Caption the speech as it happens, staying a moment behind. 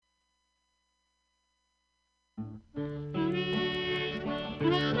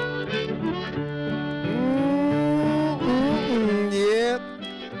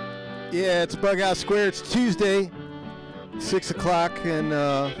Yeah, it's BughouseSquare. It's Tuesday, 6 o'clock, and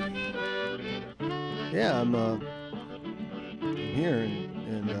yeah, I'm here,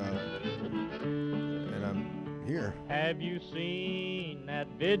 and I'm here. Have you seen that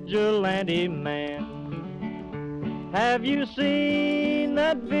vigilante man? Have you seen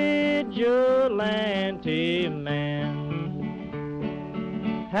that vigilante man?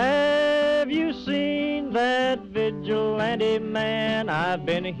 Have you seen that vigilante man? I've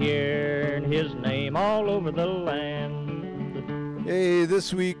been hearing his name all over the land. Hey,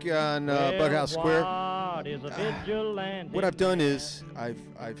 this week on BughouseSquare, what I've done is I've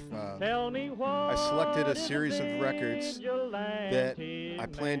selected a series of records that I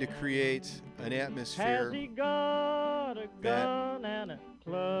plan to create an atmosphere that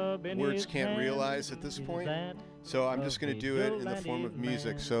words can't realize at this point. So I'm just going to do it in the form of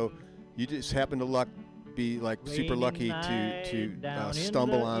music. So you just happen to be like super lucky to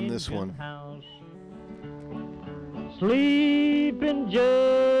stumble on this one. Sleeping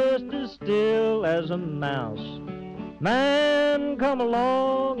just as still as a mouse. Man come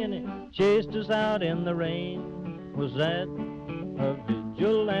along and he chased us out in the rain. Was that a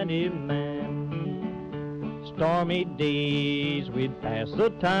vigilante man? Stormy days we'd pass the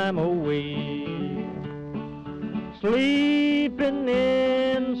time away, sleeping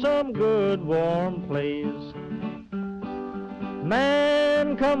in some good warm place.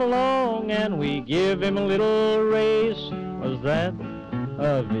 Man come along and we give him a little race. Was that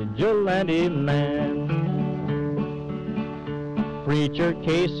a vigilante man? Preacher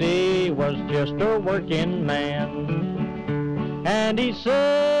Casey was just a working man, and he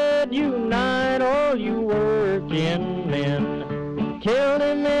said, unite all you working men. Killed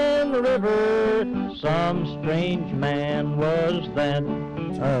him in the river, some strange man. Was that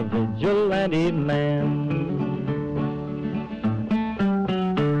a vigilante man?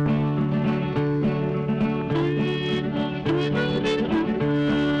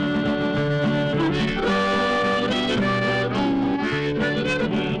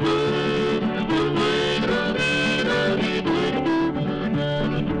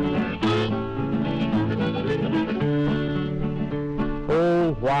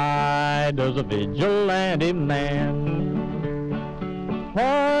 Why does a vigilante man,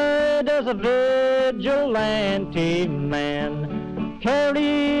 why does a vigilante man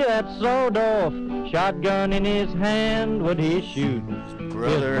carry that sawed-off shotgun in his hand? Would he shoot his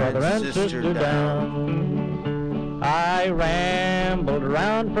brother and sister down? I rambled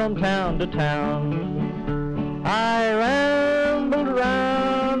around from town to town, I rambled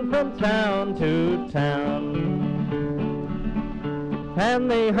around from town to town,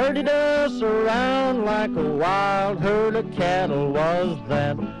 and they herded us around like a wild herd of cattle. Was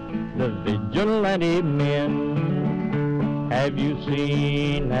that the vigilante men? Have you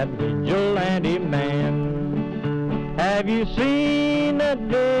seen that vigilante man? Have you seen that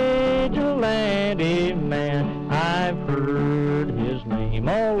vigilante man? I've heard his name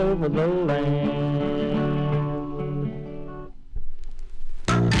all over the land.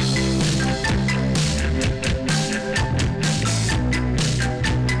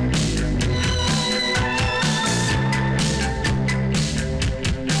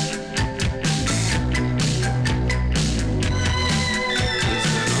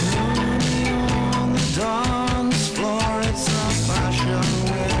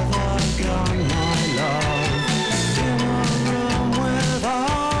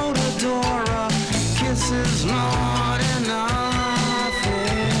 Kill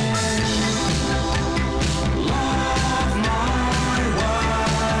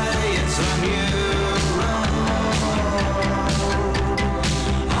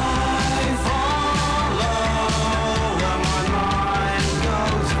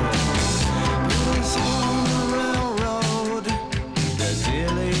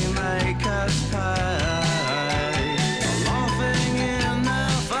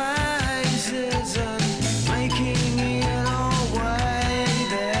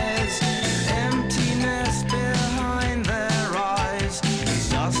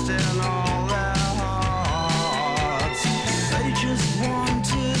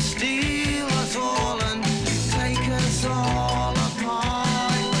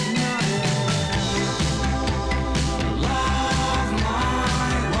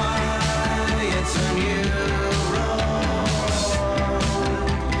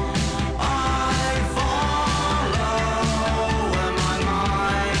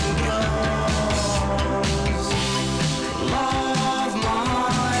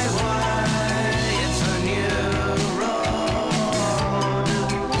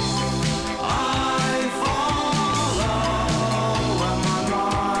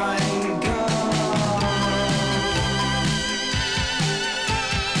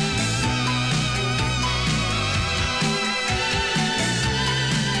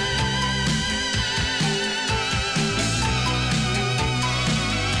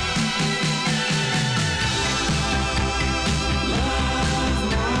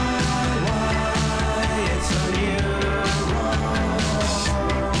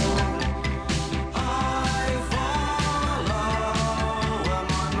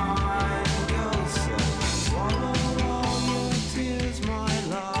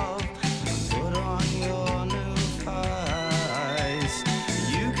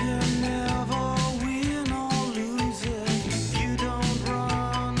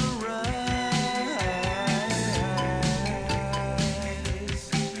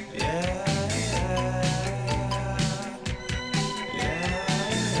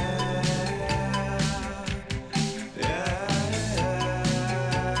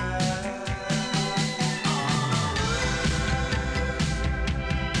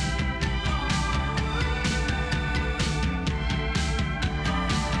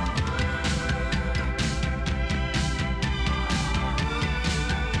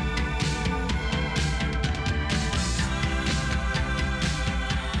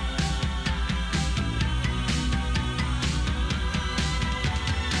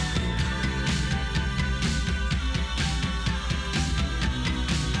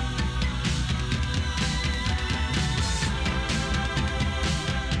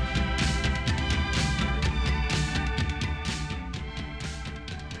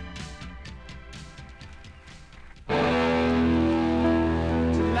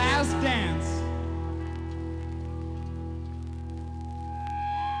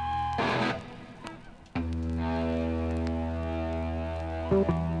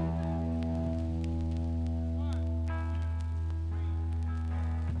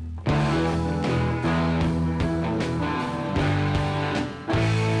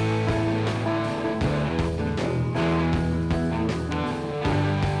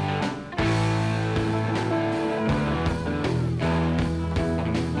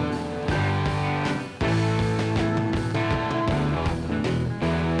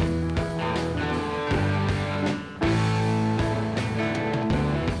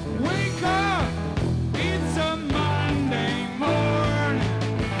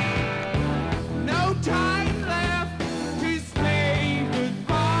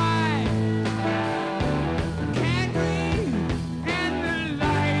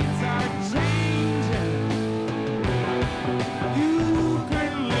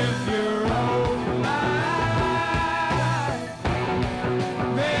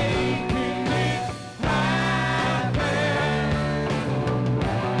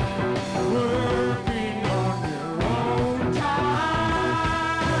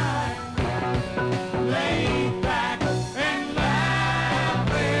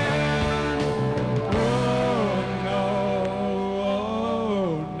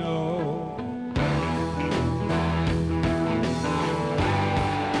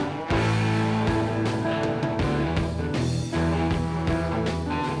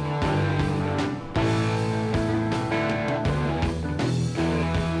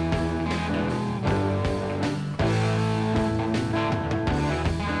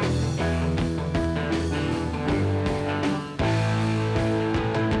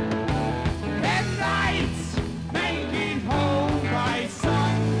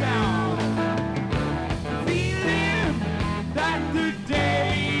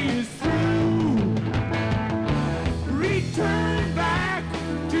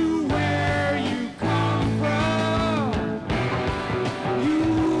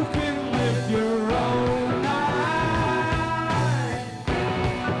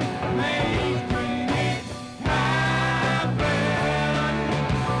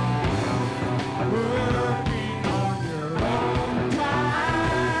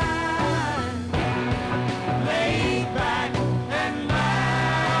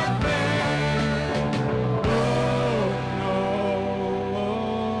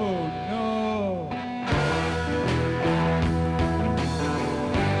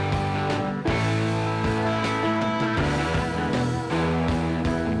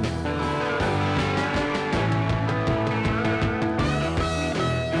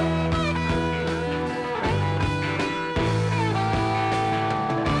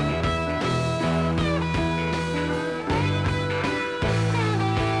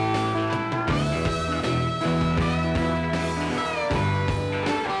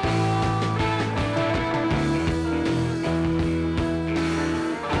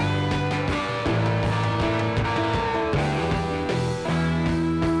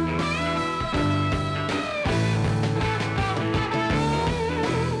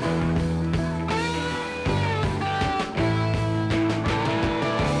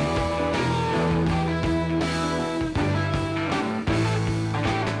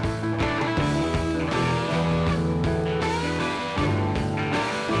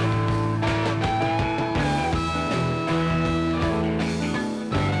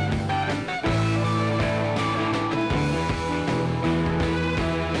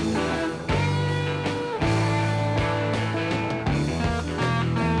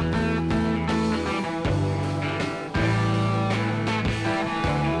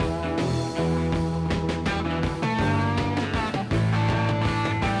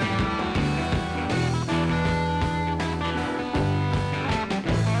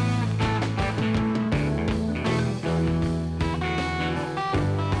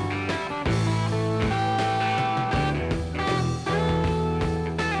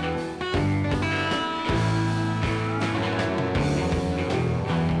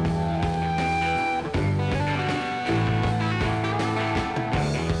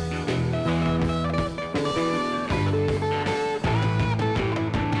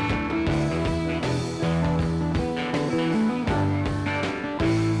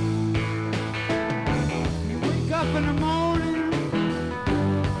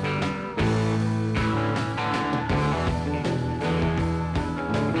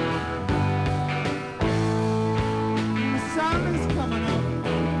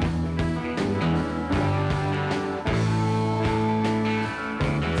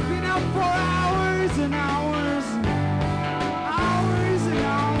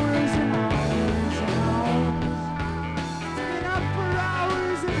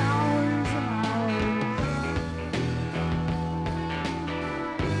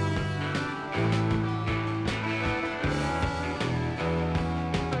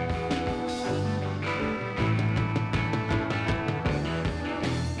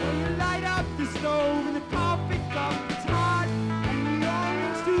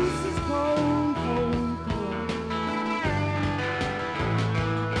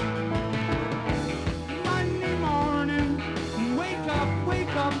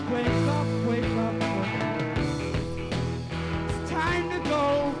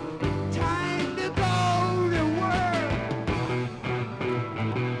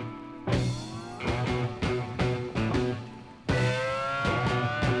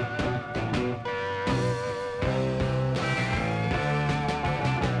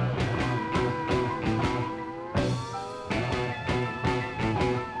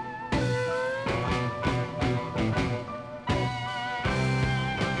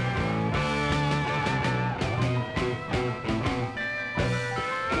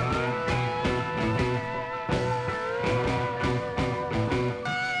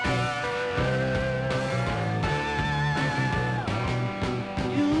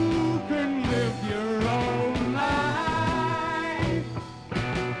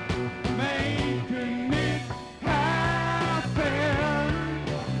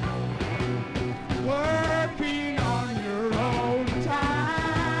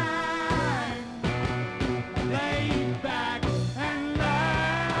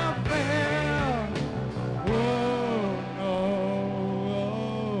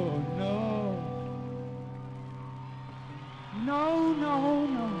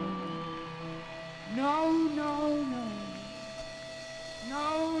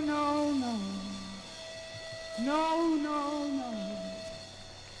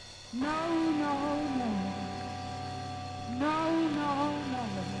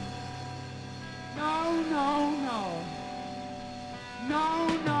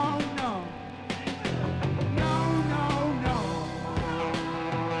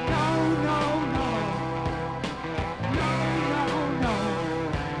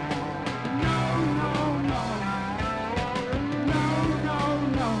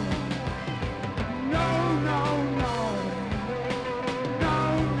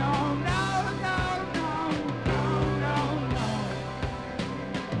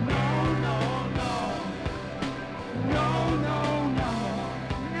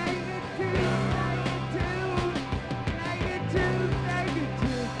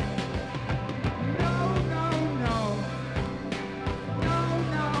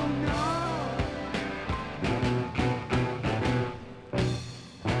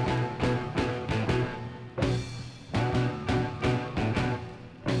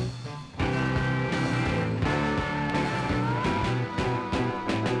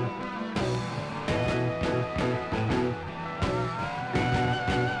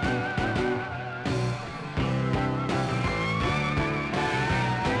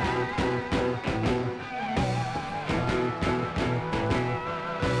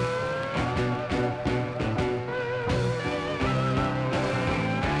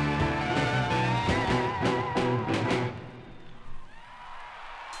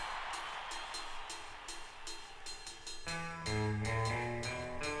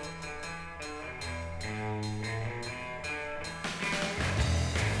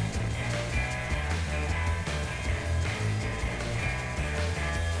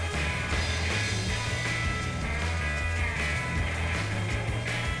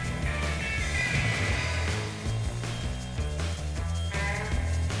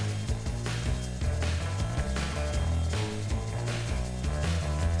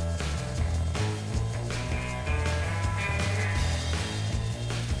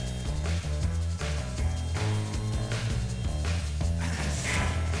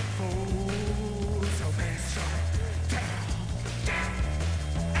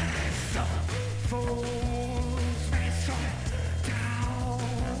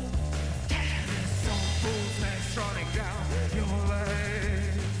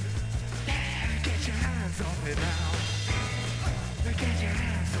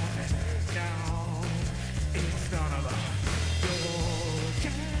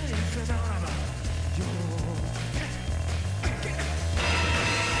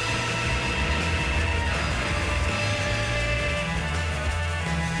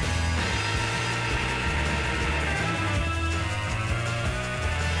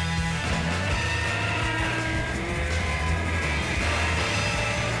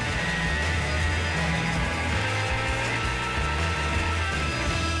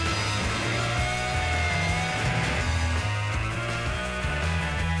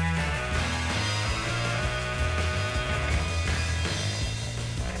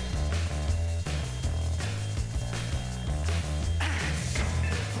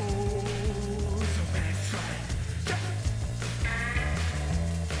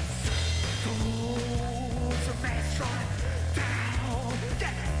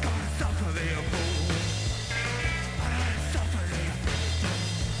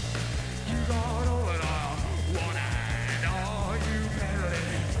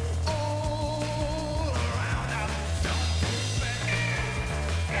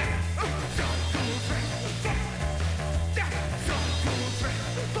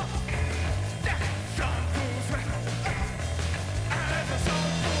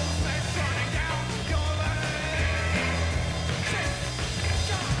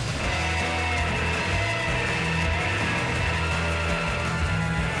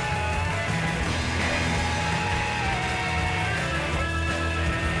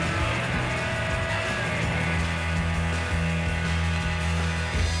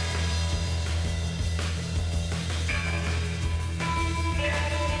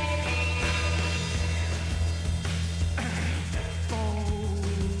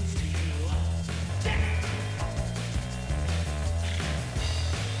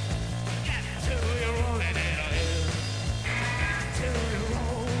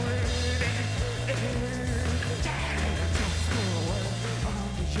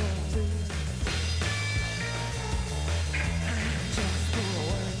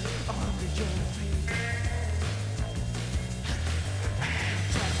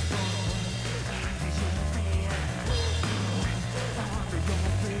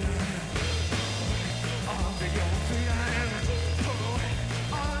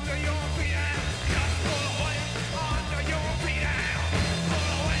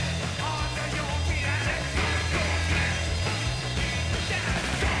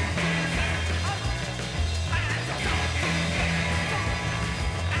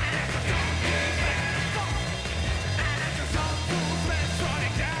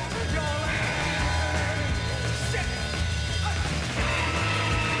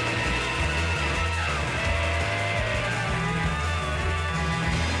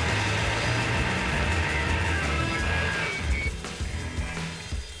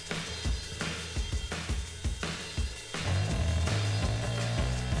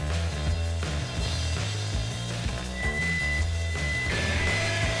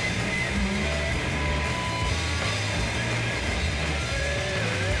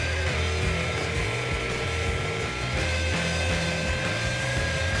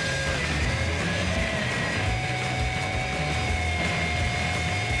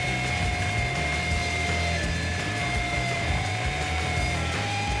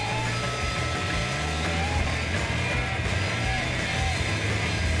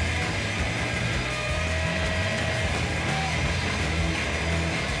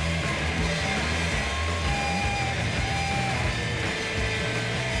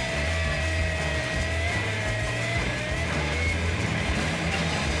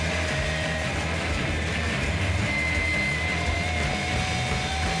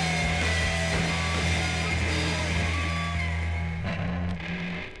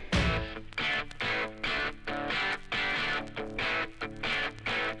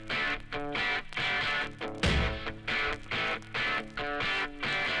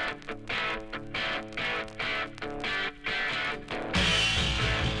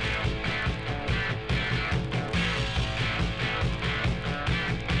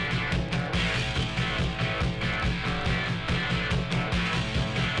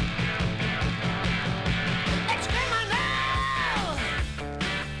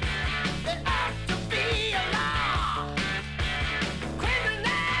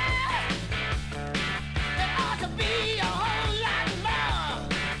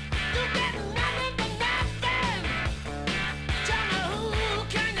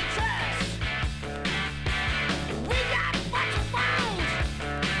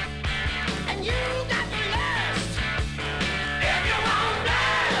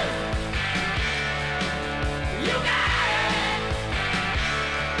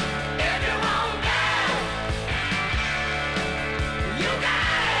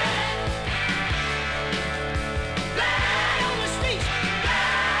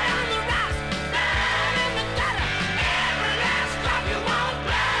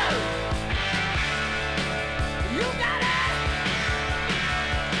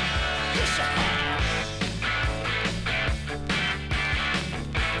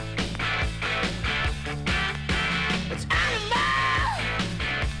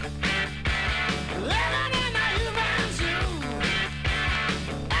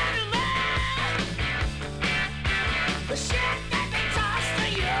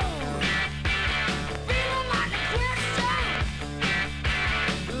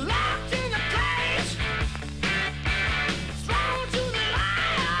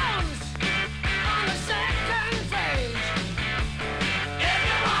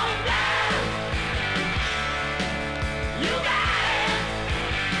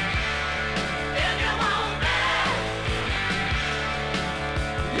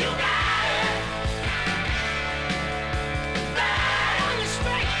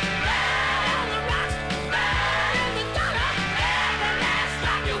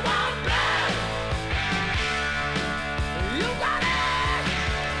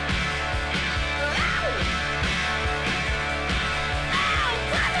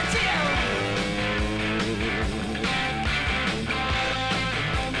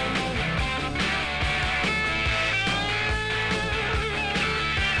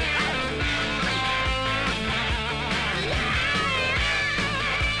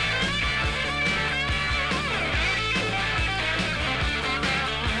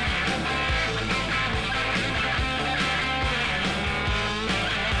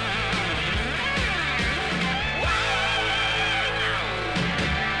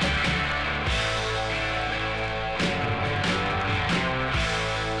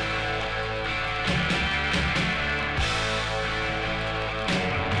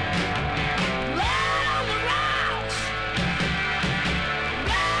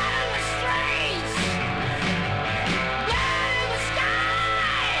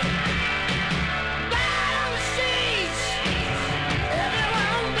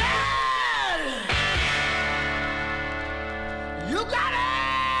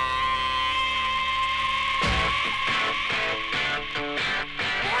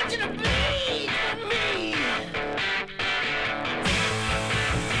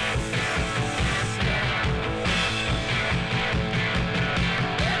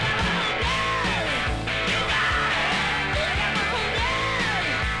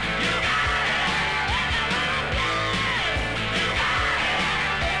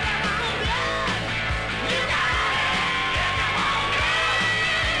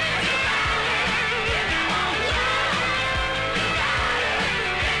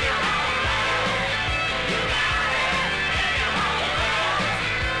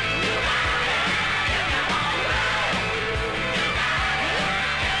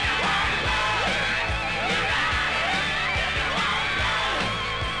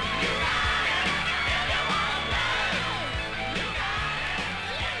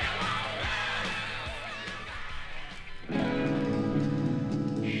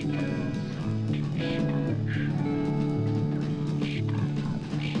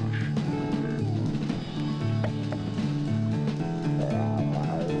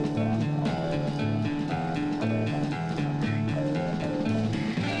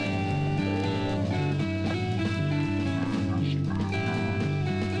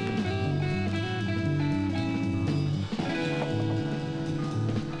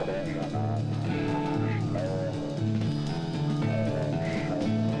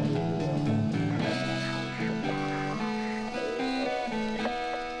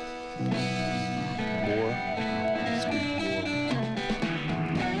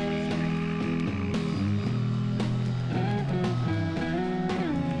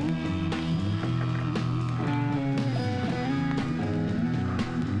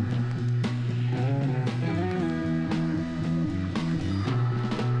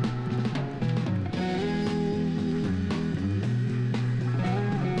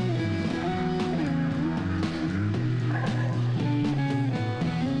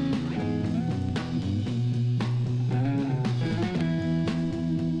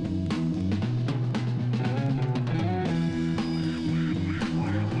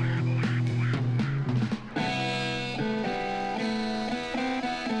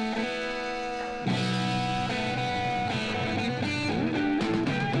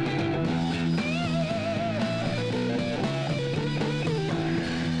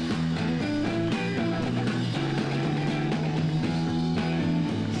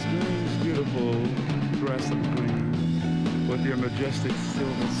majestic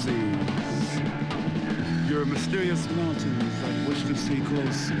silver seas. Your mysterious mountains I wish to see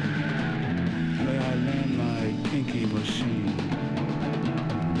closer. May I land my kinky machine.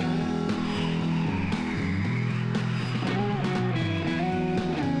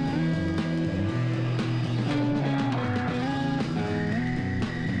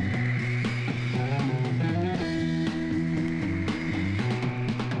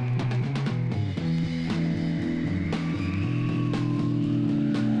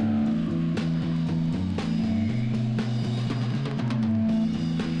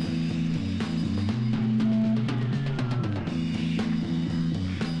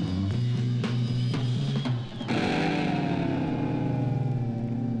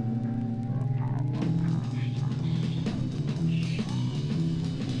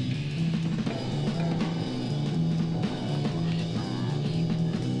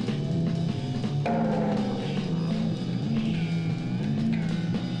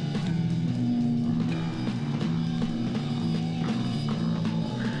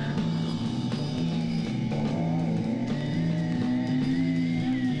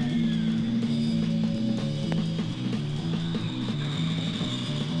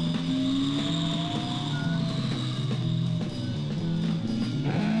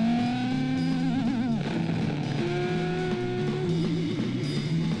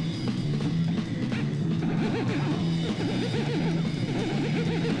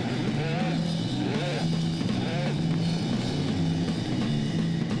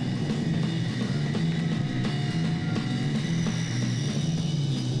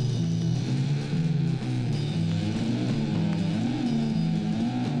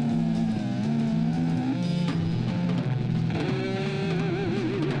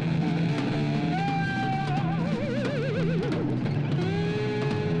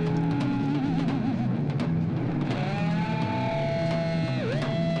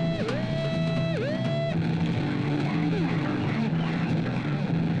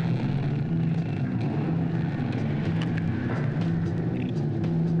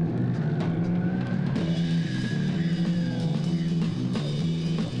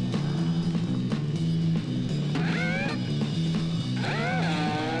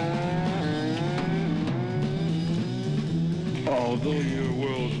 Although your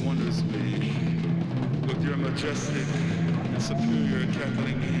world wonders me with your majestic and superior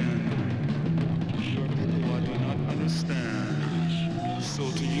cackling end, your people I do not understand,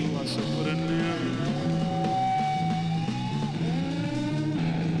 so to you I shall put an end.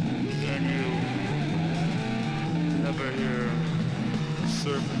 Can you never hear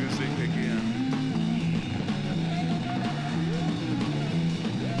surf music again?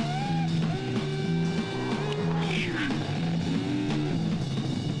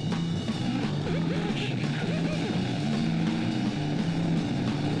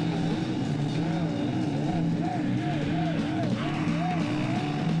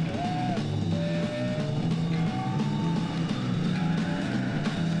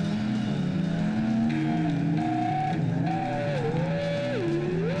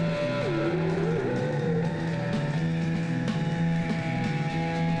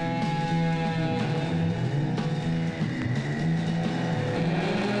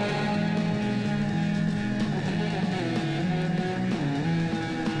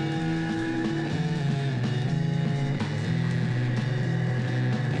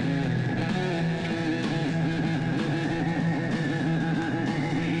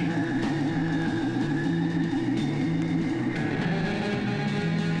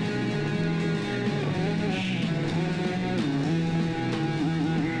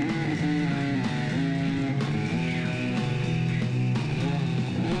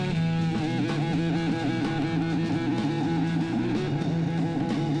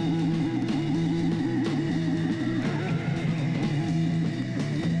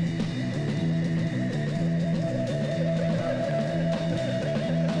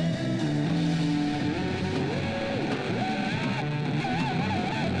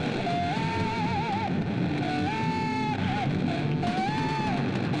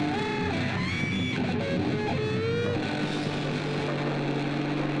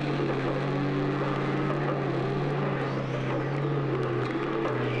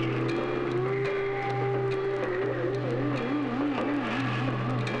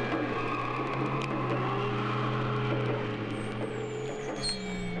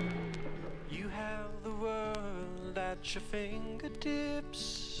 At your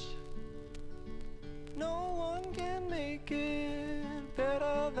fingertips, no one can make it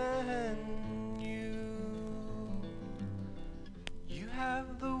better than you. You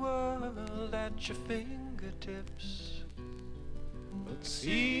have the world at your fingertips,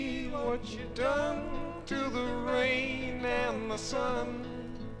 See what you done to the rain and the sun.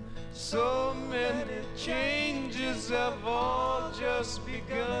 So many changes have all just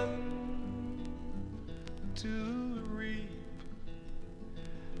begun to reap.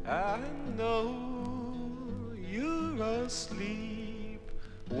 I know you're asleep.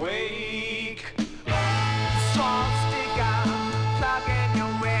 Wake up, swamp sticker, plug in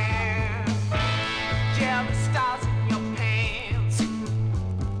your ear. Jelly stars in your pants.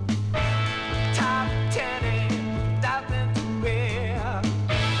 Top 10, nothing to wear.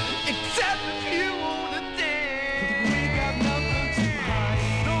 Except if you wanna dance. We got nothing to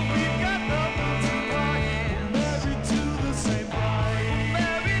hide. No, we got nothing to hide. Married to the same bride.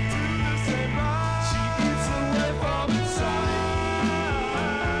 Married to the same bride. She eats away from inside.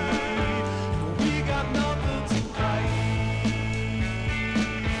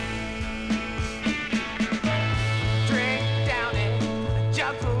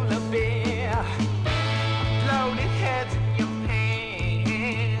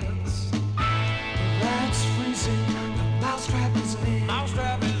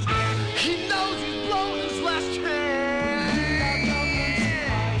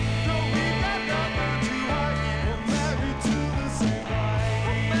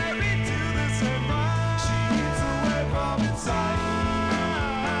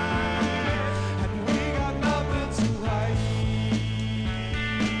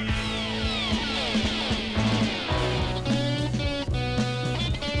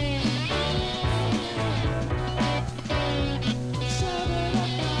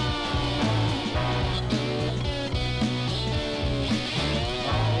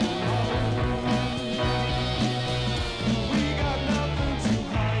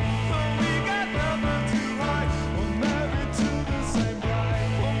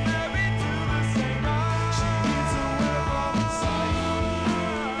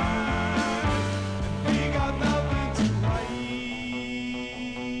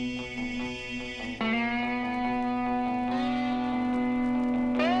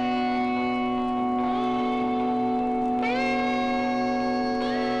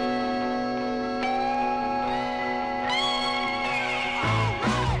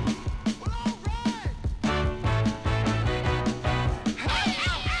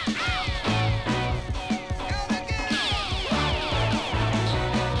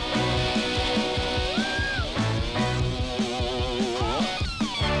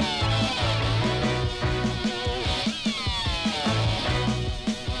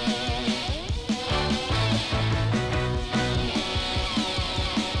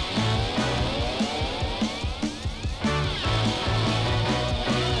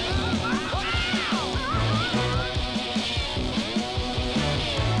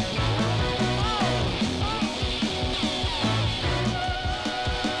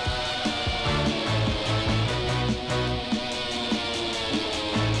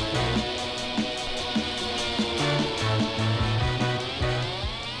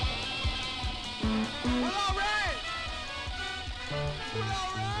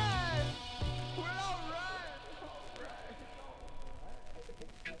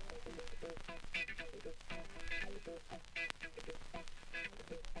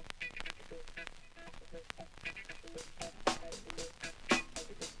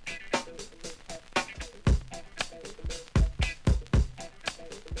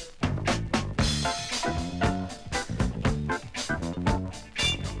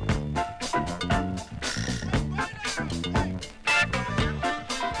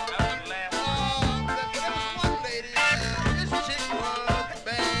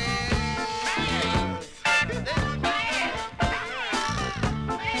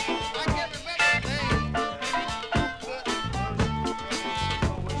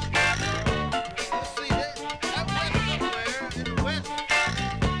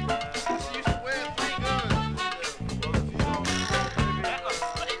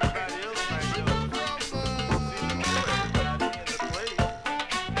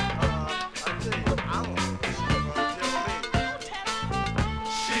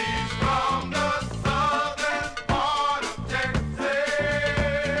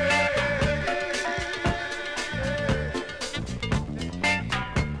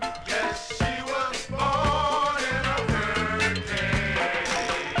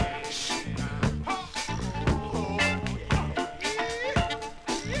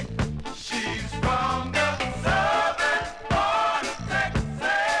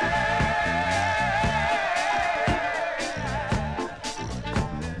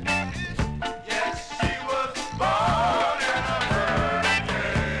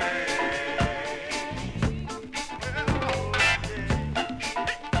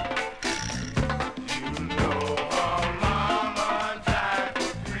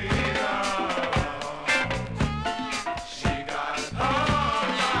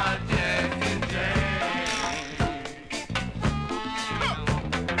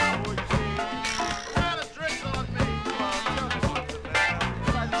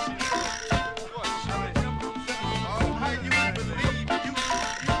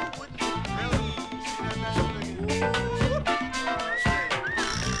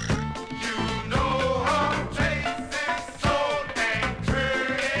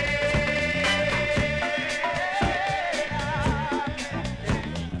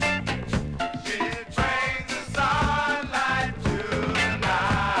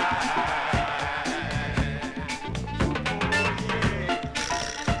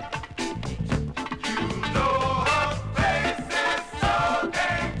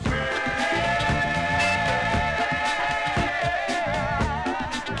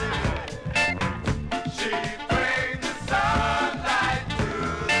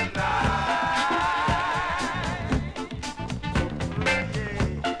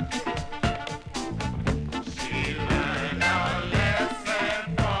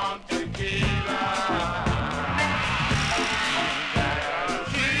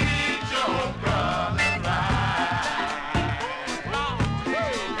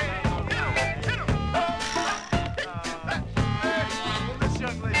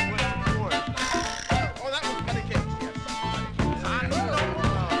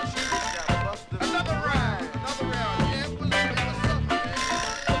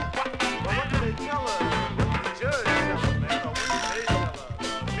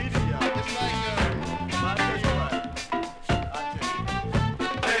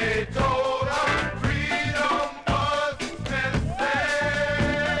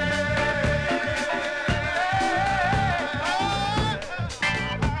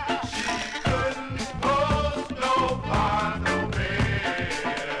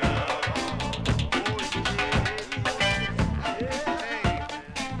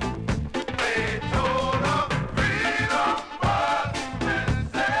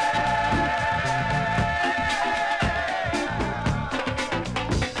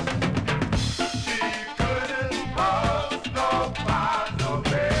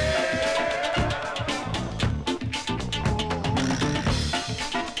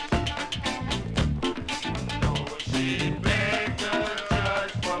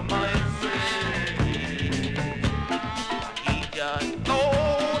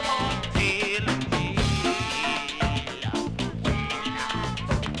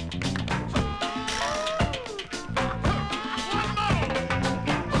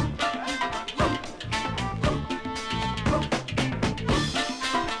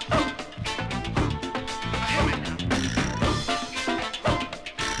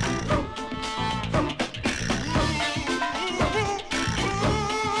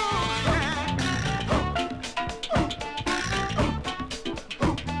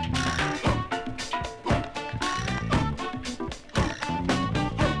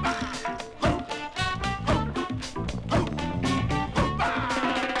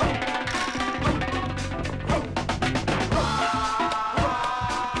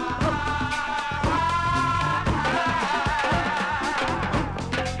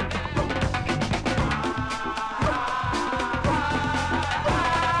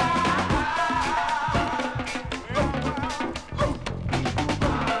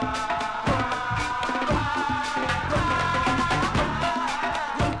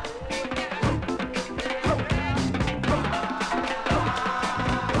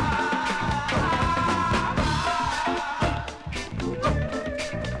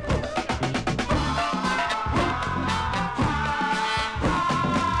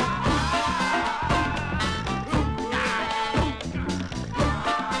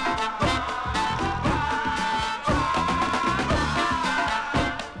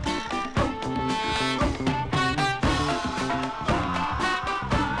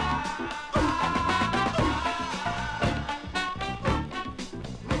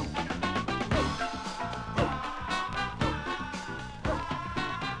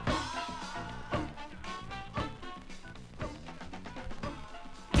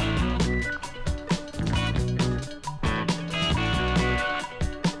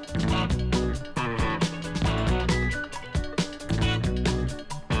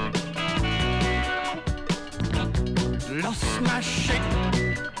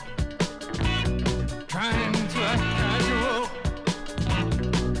 trying to act casual.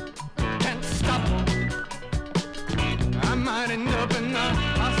 Can't stop. I might end up in the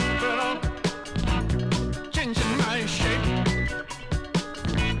hospital, changing my shape.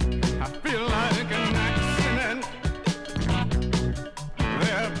 I feel like an accident.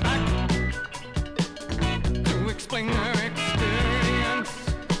 They're back to explain their experience.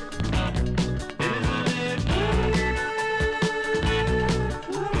 Isn't it good?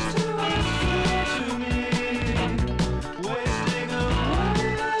 Looks too much to me. Wasting away.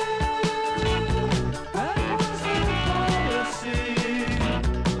 That was the policy.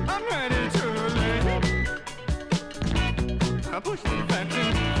 I'm ready to leave. I push the facts in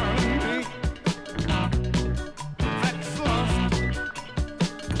front of me. Facts lost.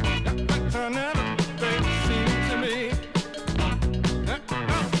 Facts are never they seem to me.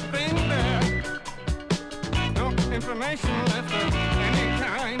 Nothing there. No information left of any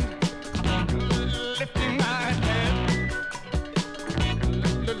kind. Lifting my head.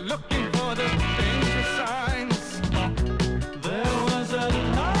 Looking for the danger signs. There was a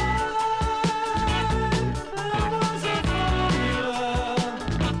line. There was a formula.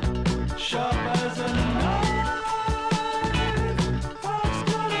 Sharp as a knife. Fox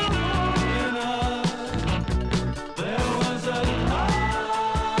got a hole in us. There was a line.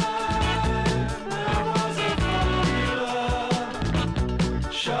 There was a formula.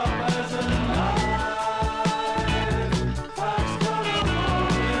 Sharp as a knife. Fox got a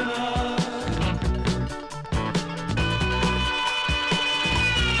hole in us.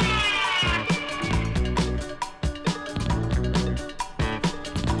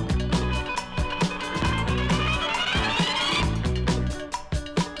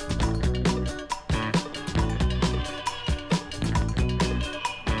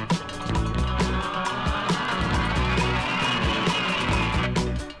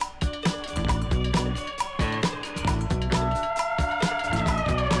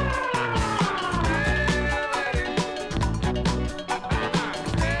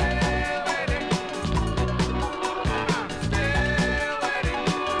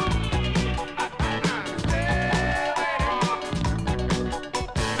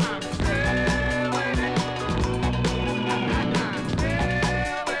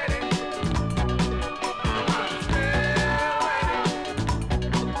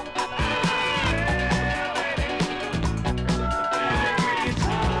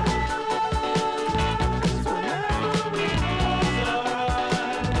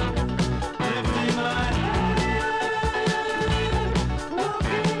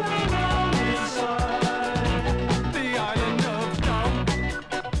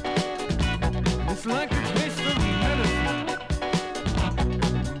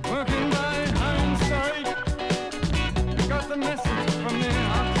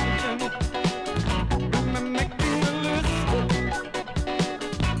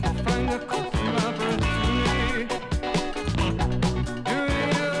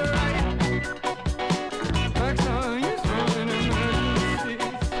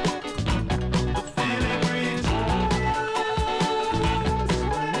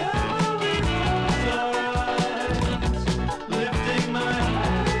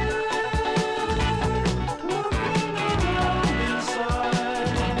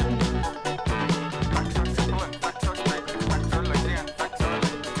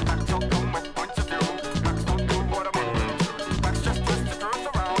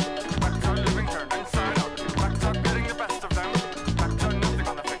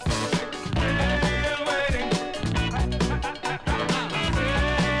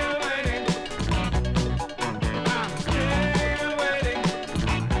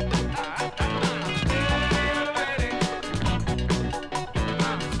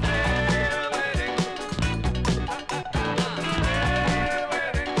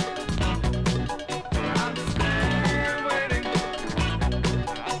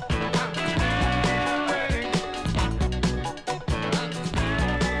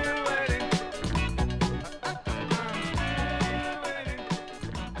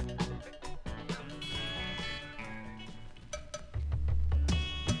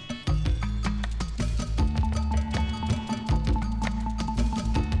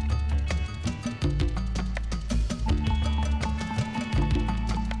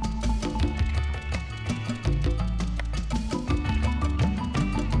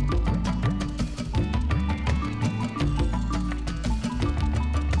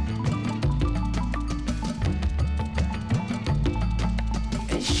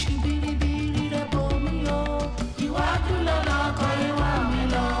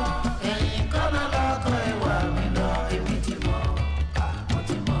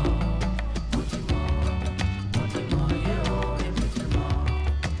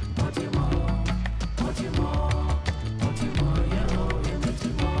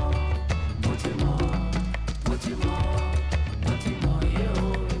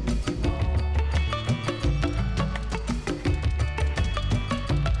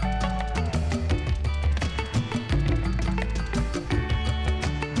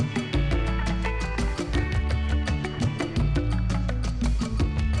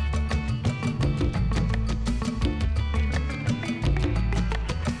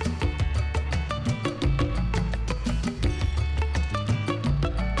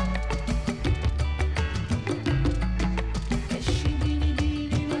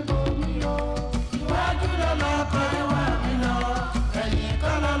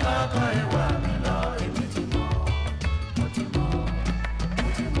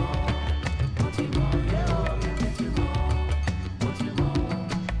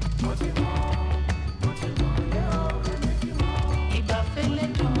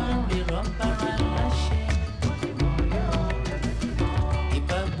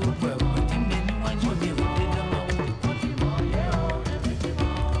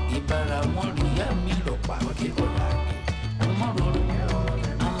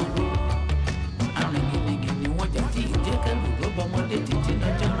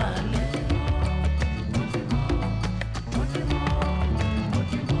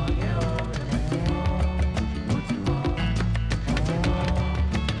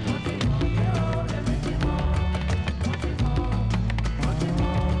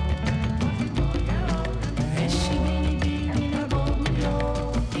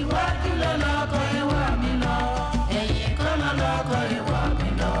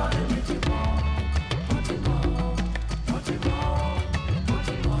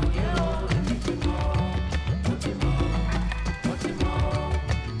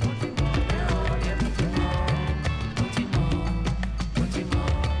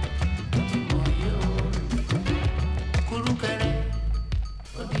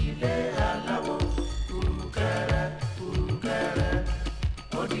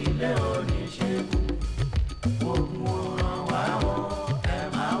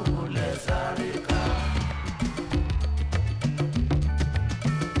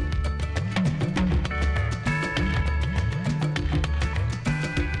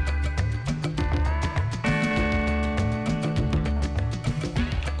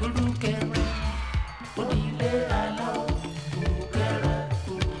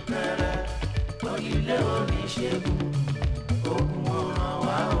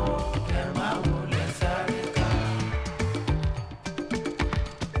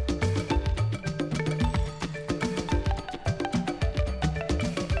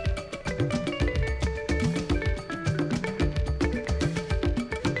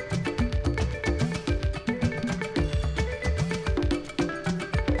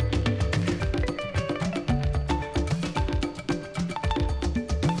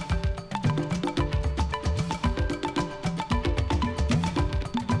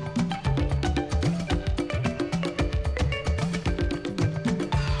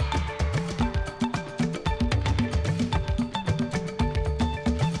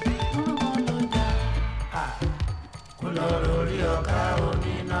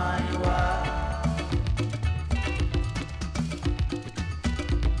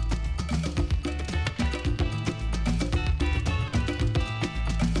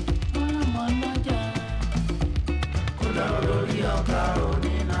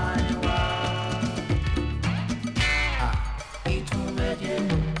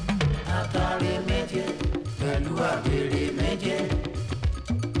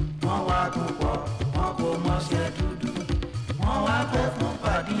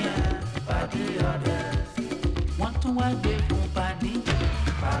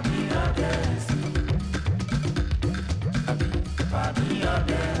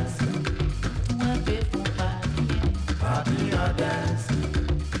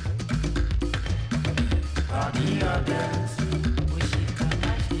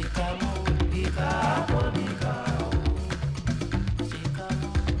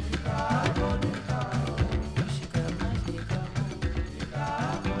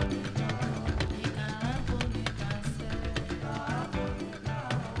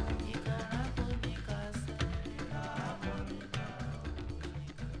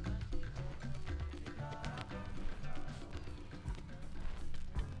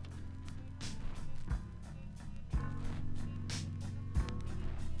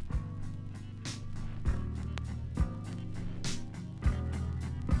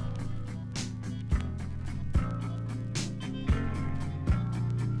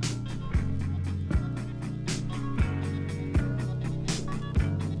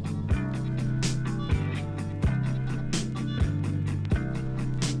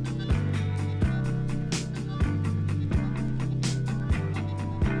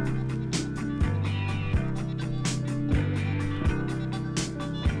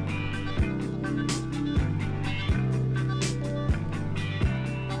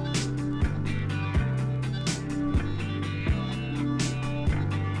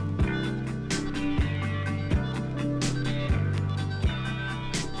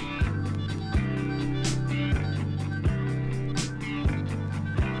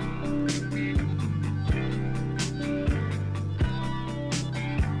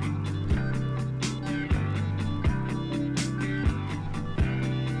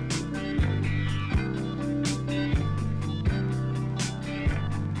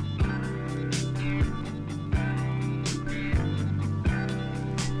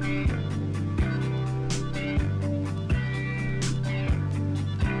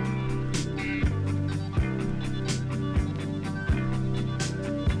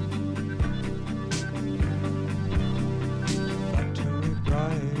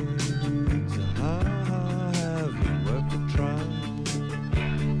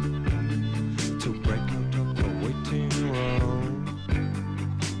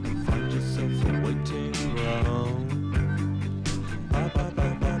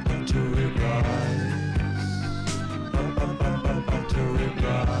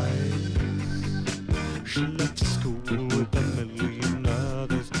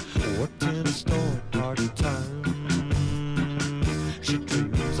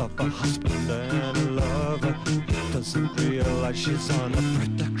 She's on the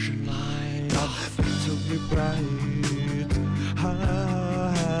production line of To Be Bright.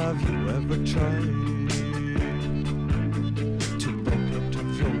 Have you ever tried to break out of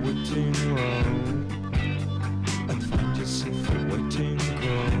your waiting room and find yourself a waiting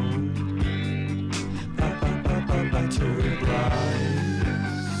ground? To rise,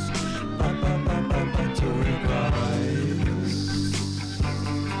 to rise.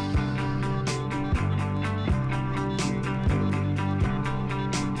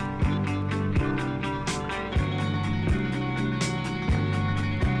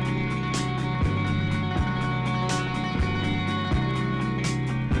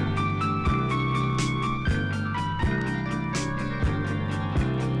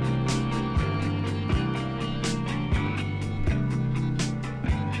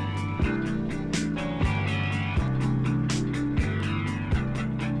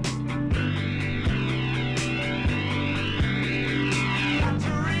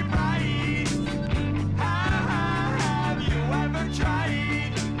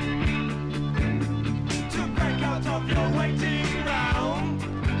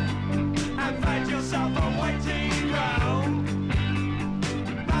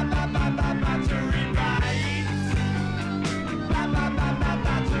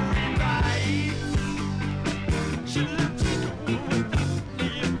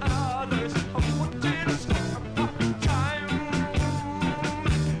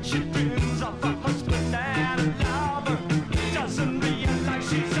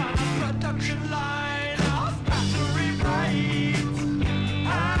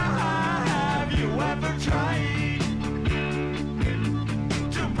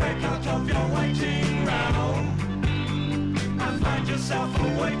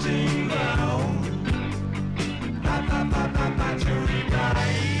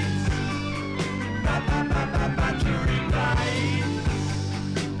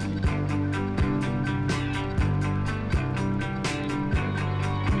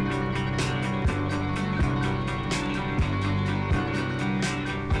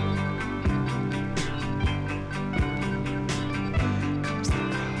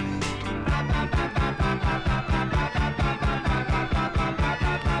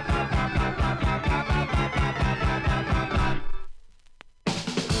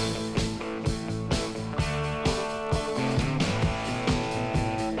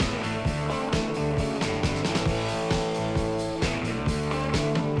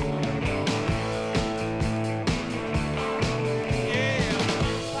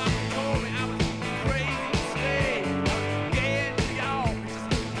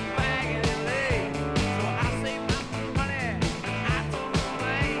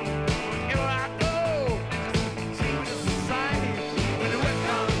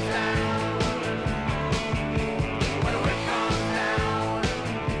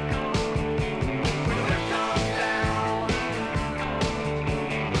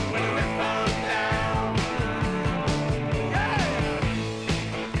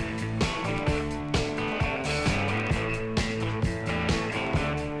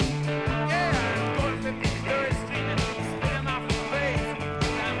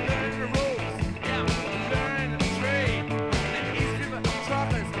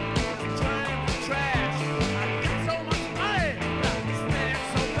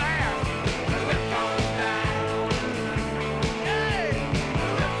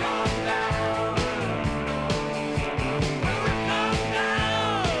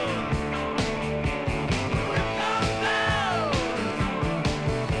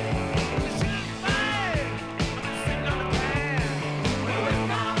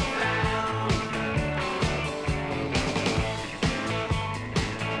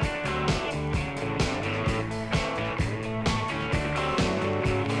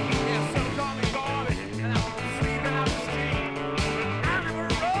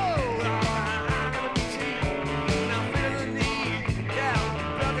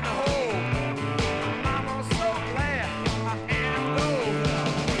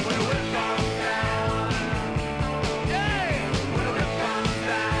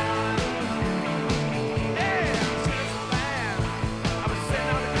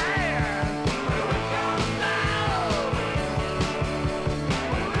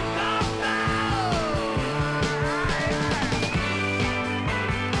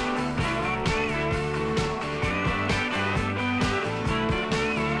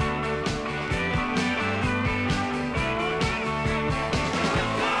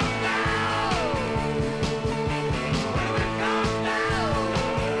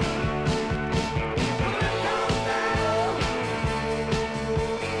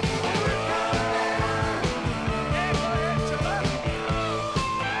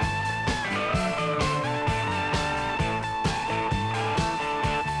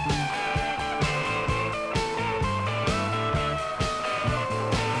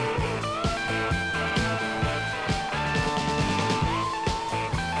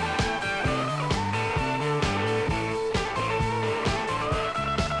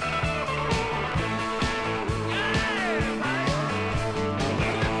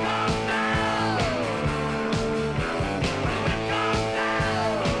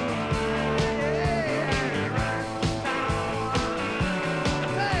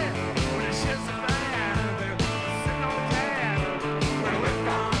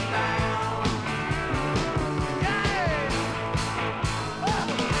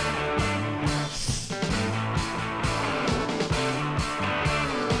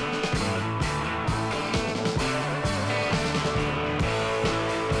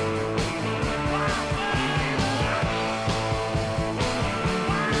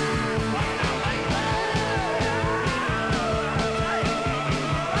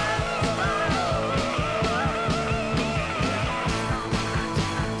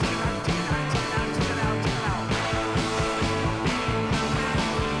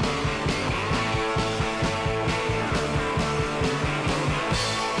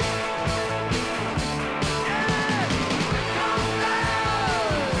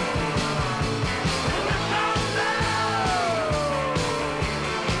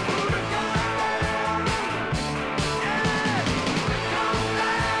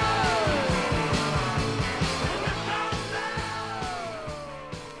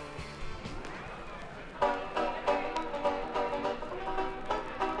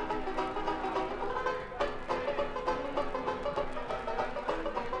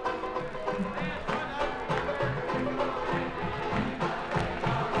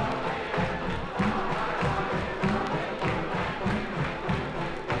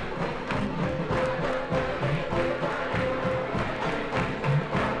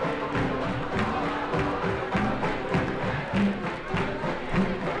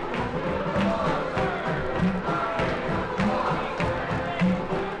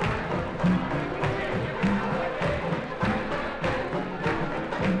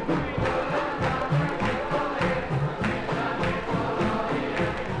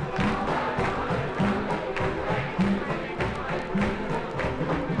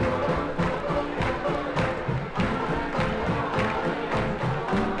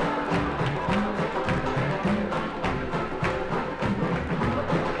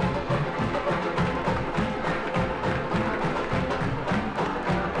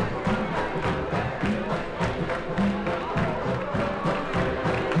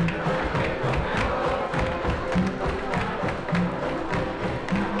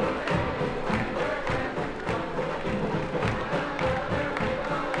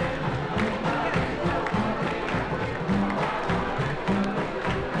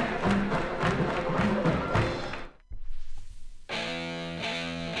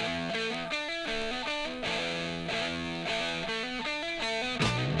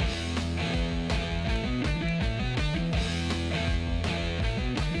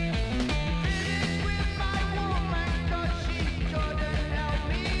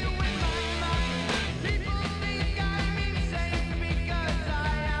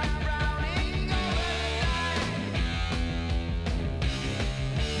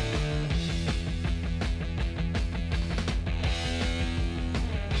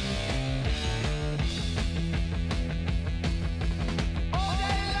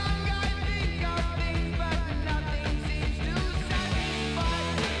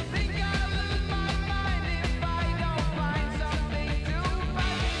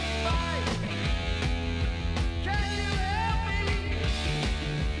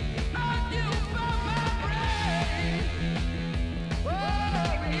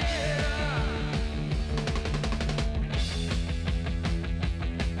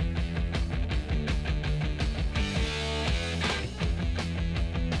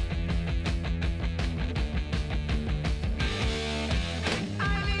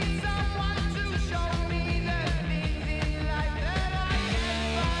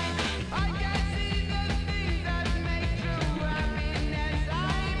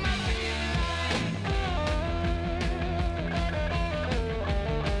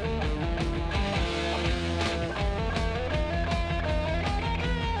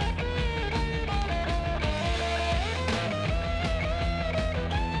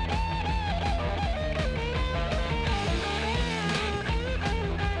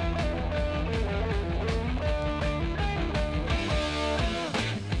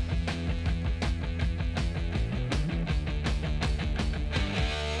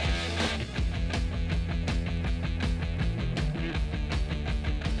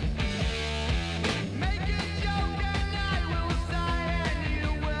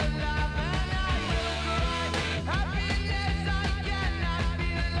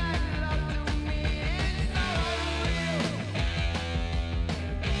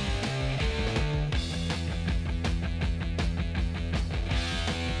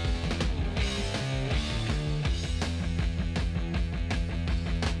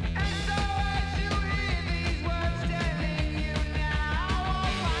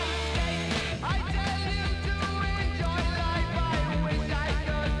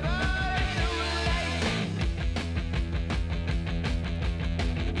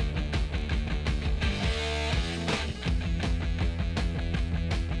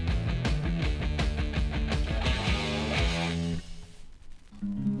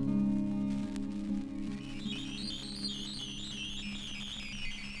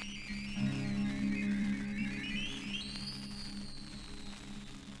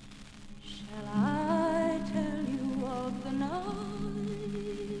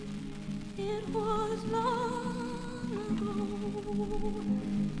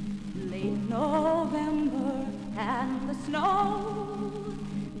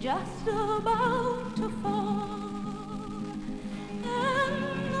 just about to fall, and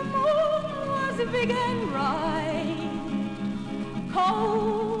the moon was big and bright,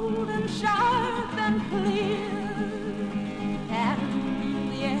 cold and sharp and clear, and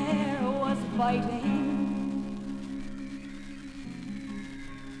the air was biting.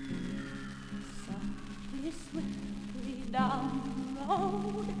 Softly, swiftly down the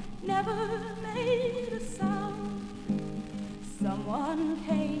road, never made a sound. Someone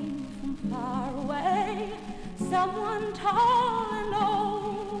came from far away, someone tall and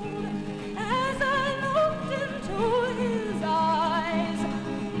old. As I looked into his eyes,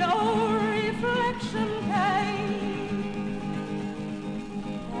 no reflection came,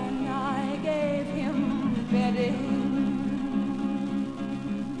 and I gave him bedding.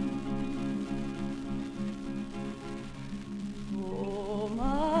 Oh,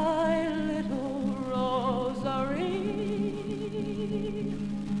 my little Rosary,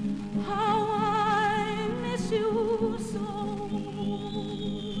 how I miss you so.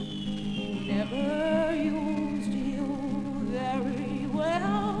 Never used you very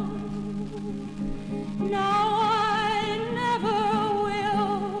well. Now I never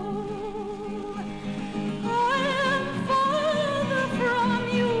will. I am farther from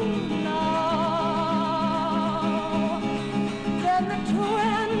you now than the two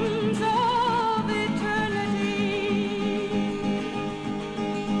ends of eternity.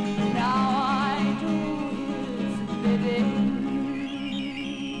 Now I do his bidding.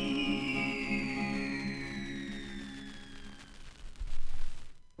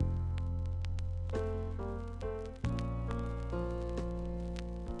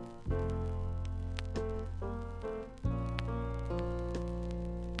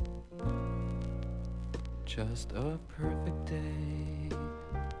 Just a perfect day.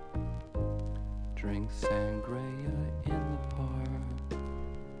 Drink sangria in the park,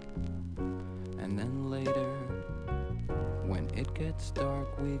 and then later, when it gets dark,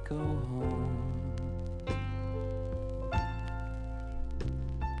 we go home.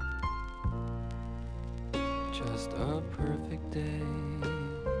 Just a perfect day.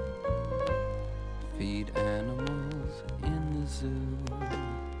 Feed animals in the zoo.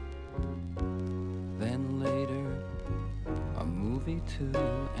 Then later, a movie too,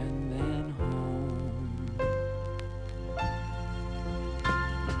 and then home.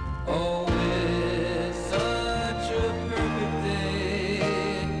 Oh, it's such a perfect day.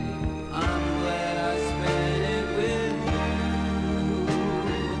 I'm glad I spent it with you.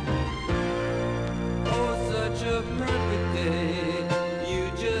 Oh, such a perfect day. You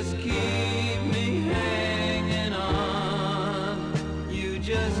just keep me hanging on. You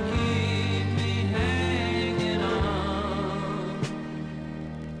just keep me hanging on.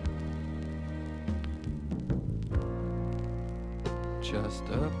 Just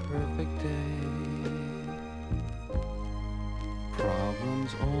a perfect day.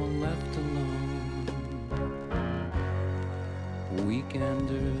 Problems all left alone.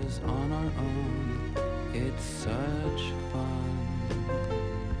 Weekenders on our own. It's such fun.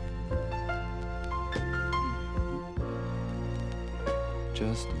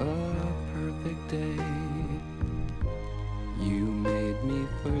 Just a perfect day. You made me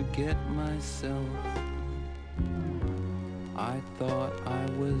forget myself. I thought I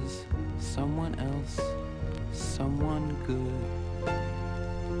was someone else, someone good.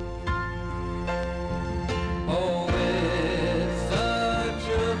 Oh, it's such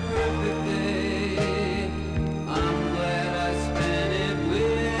a perfect day. I'm glad I spent it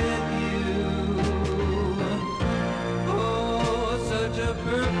with you. Oh, such a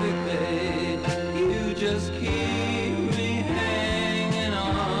perfect day. You just keep me hanging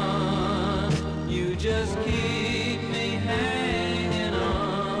on. You just keep me hanging on.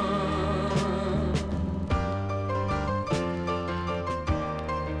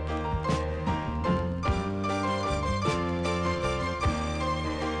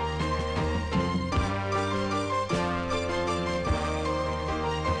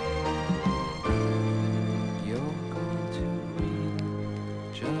 You're going to reap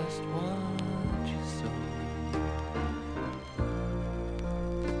just what you sow.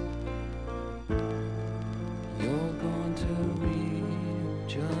 You're going to reap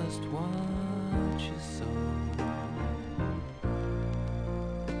just what you sow.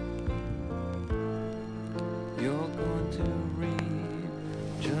 You're going to reap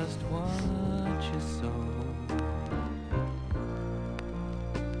just what you sow.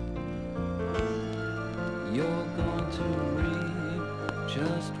 You're going to reap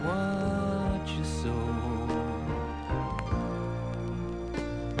just what you sow.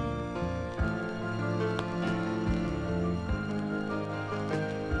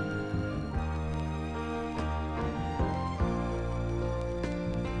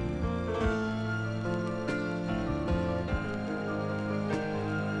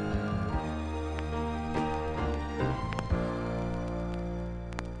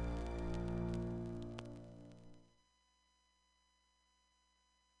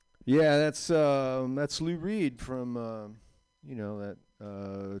 Yeah, that's Lou Reed from that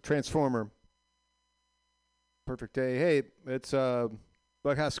Transformer. Perfect Day. Hey, it's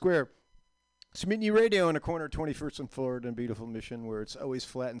BughouseSquare. It's MutinyRadio in a corner, 21st and Florida in beautiful Mission, where it's always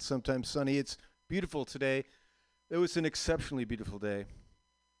flat and sometimes sunny. It's beautiful today. It was an exceptionally beautiful day.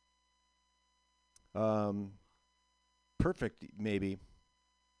 Perfect, maybe.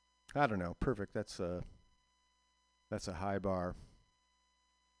 I don't know. Perfect. That's a high bar.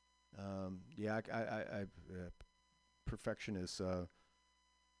 Perfection is.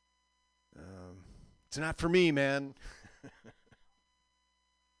 It's not for me, man.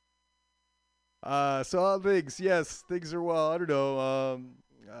 So all things, yes, things are well. I don't know.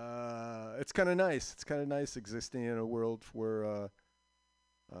 It's kind of nice. It's kind of nice existing in a world where,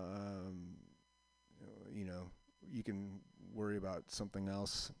 you can worry about something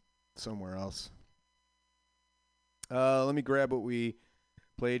else somewhere else. Let me grab what we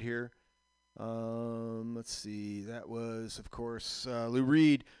played here. Let's see. That was, of course, Lou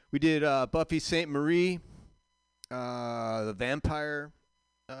Reed. We did Buffy St. Marie, The Vampire,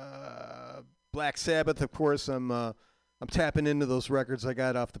 Black Sabbath. Of course, I'm tapping into those records I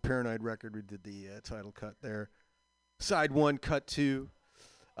got off the Paranoid record. We did the title cut there. Side 1, cut 2.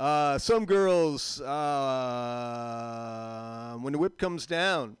 Some Girls, When the Whip Comes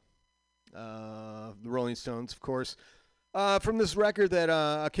Down. The Rolling Stones, of course. From this record that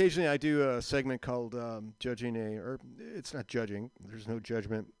occasionally I do a segment called Judging or it's not judging, there's no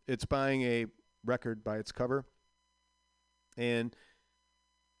judgment. It's buying a record by its cover. And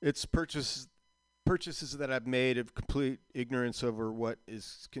it's purchases that I've made of complete ignorance over what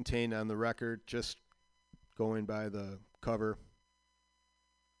is contained on the record, just going by the cover.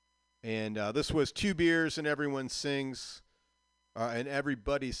 And this was Two Beers and Everyone Sings, and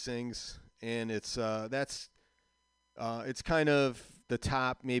Everybody Sings, and it's kind of the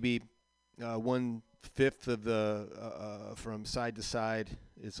top, maybe 1/5 of the from side to side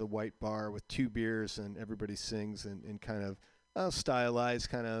is a white bar with two beers and Everybody Sings, and kind of stylized,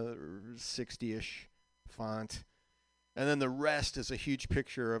 kind of 60-ish font. And then the rest is a huge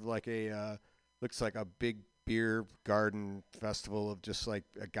picture of like looks like a big beer garden festival of just like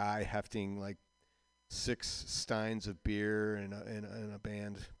a guy hefting like 6 steins of beer and a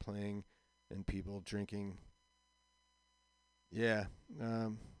band playing and people drinking. Yeah.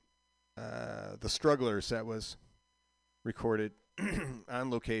 The Strugglers, that was recorded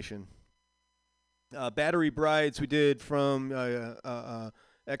on location. Battery Brides we did from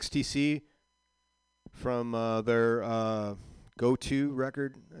XTC, from their Go-To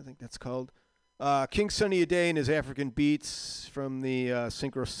record, I think that's called. King Sunny Ade and his African Beats from the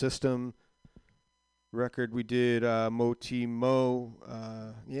Synchro System record. We did Moti Mo.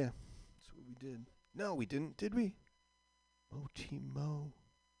 Yeah, that's what we did. No, we didn't. Did we? Moti Mo.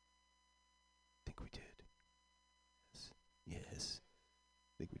 I think we did. Yes.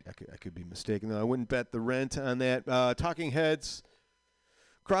 I could be mistaken, though. I wouldn't bet the rent on that. Talking Heads,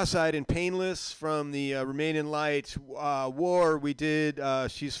 Cross-Eyed and Painless from the Remain in Light. War, we did.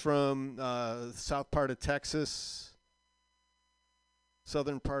 She's from south part of Texas.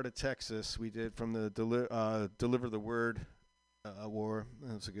 Southern part of Texas. We did from the Deliver the Word, War.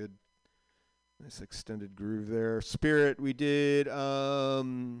 That was a good, nice extended groove there. Spirit, we did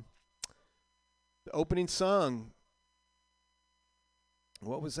the opening song.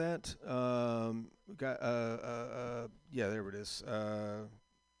 What was that? We got yeah, there it is.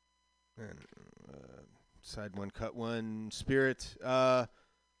 And side 1, cut 1, Spirit.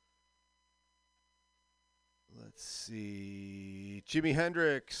 Let's see. Jimi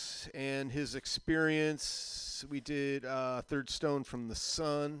Hendrix and his Experience. We did Third Stone from the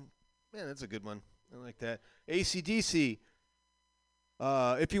Sun. Man, that's a good one. I like that. AC/DC.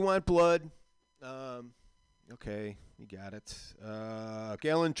 If You Want Blood. Okay, you got it.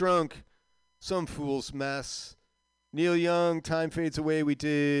 Gallon Drunk. Some Fool's Mess. Neil Young, Time Fades Away. We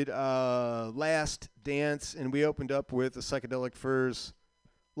did Last Dance, and we opened up with the Psychedelic Furs,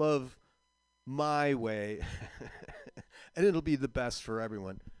 Love My Way. And it'll be the best for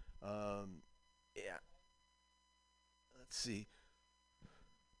everyone. Yeah. Let's see.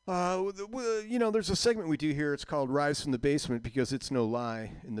 There's a segment we do here. It's called Rise from the Basement, because it's no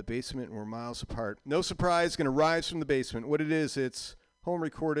lie. In the basement, we're miles apart. No surprise, going to rise from the basement. What it is, it's home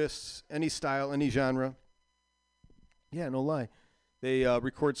recordists, any style, any genre. Yeah, no lie. They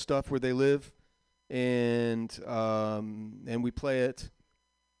record stuff where they live, and we play it.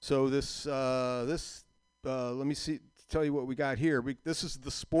 So this let me tell you what we got here. This is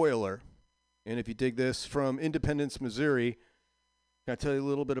The Spoiler, and if you dig this, from Independence, Missouri. Can I tell you a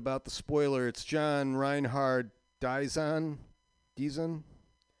little bit about The Spoiler? It's John Reinhard Dizon,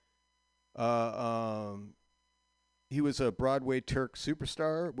 He was a Broadway Turk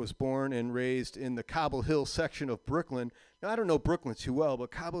superstar, was born and raised in the Cobble Hill section of Brooklyn. Now, I don't know Brooklyn too well,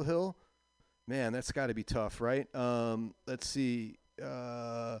 but Cobble Hill, man, that's got to be tough, right? Let's see.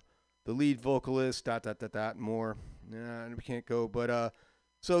 The lead vocalist, ... more. Nah, we can't go. But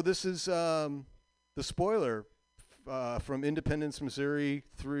so this is the spoiler from Independence, Missouri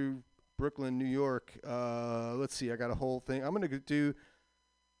through Brooklyn, New York. Let's see. I got a whole thing. I'm going to do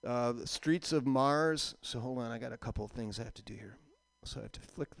the Streets of Mars. So hold on. I got a couple of things I have to do here. So I have to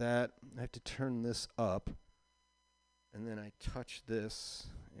flick that. I have to turn this up. And then I touch this.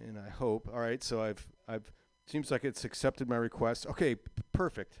 And I hope. All right. So I've seems like it's accepted my request. Okay,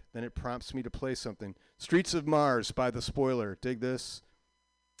 perfect. Then it prompts me to play something. Streets of Mars by The Spoiler. Dig this.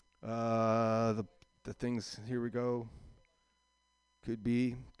 The things, here we go. Could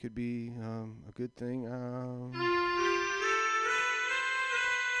be a good thing.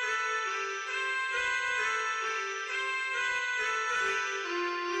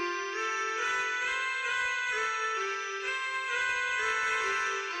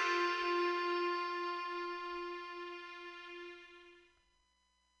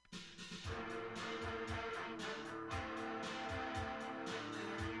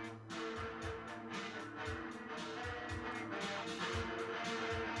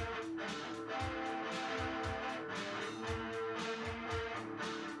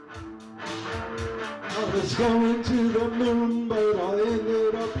 I was going to the moon, but I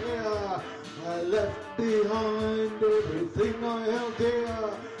ended up here. I left behind everything I held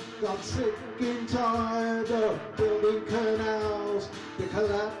dear. Got sick and tired of building canals. The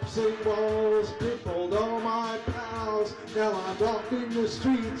collapsing walls crippled all my pals. Now I'm walking the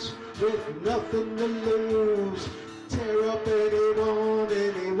streets with nothing to lose. Tear up anyone,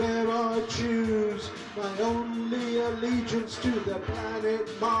 anywhere I choose. My only allegiance to the planet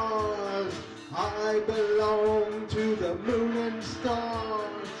Mars. I belong to the moon and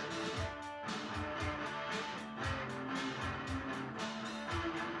stars.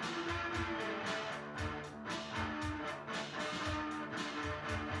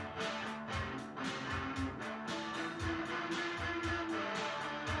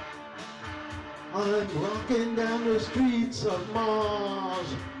 I'm walking down the streets of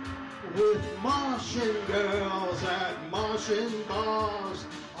Mars with Martian girls at Martian bars.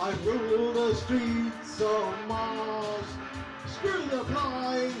 I rule the streets of Mars. Screw the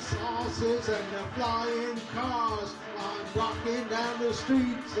flying saucers and the flying cars. I'm walking down the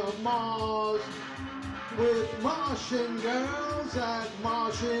streets of Mars with Martian girls at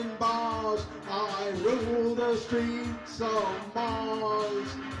Martian bars. I rule the streets of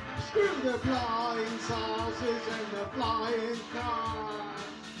Mars. Screw the flying saucers and the flying cars.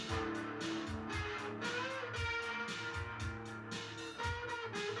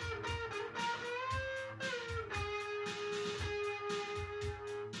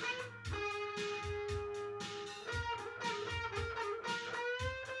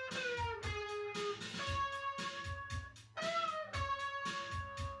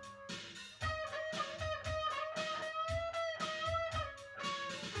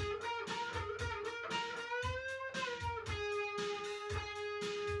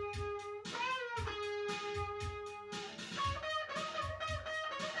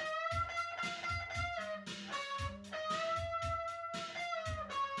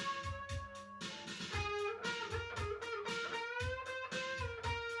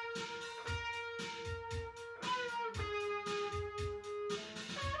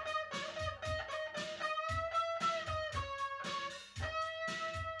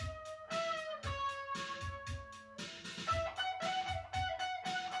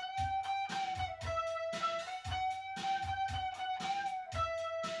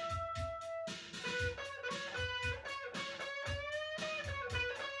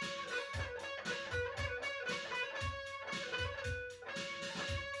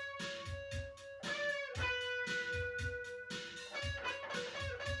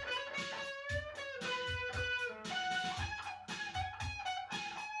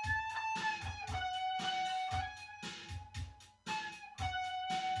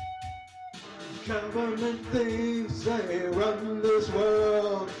 Government thinks they run this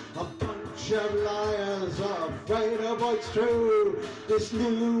world. A bunch of liars afraid of what's true. This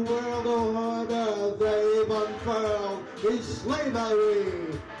new world order they've unfurled is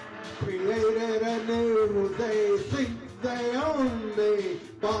slavery, created anew. They think they own me,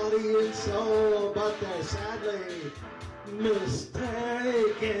 body and soul, but they're sadly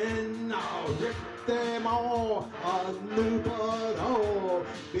mistaken. I'll rip them all a new butthole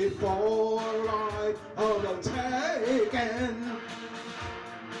before I overtaken.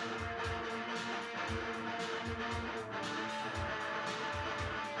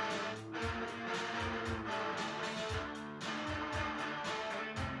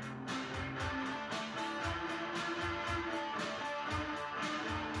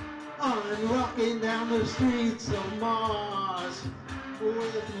 I'm rocking down the streets of Mars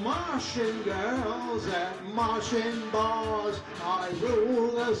with Martian girls at Martian bars. I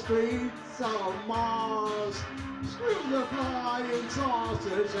rule the streets of Mars. Screw the flying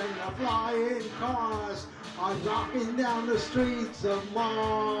saucers and the flying cars. I'm rocking down the streets of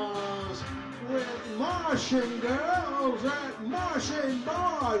Mars with Martian girls at Martian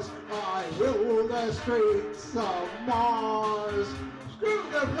bars. I rule the streets of Mars. Screw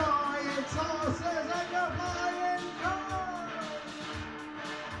the flying saucers and the flying cars.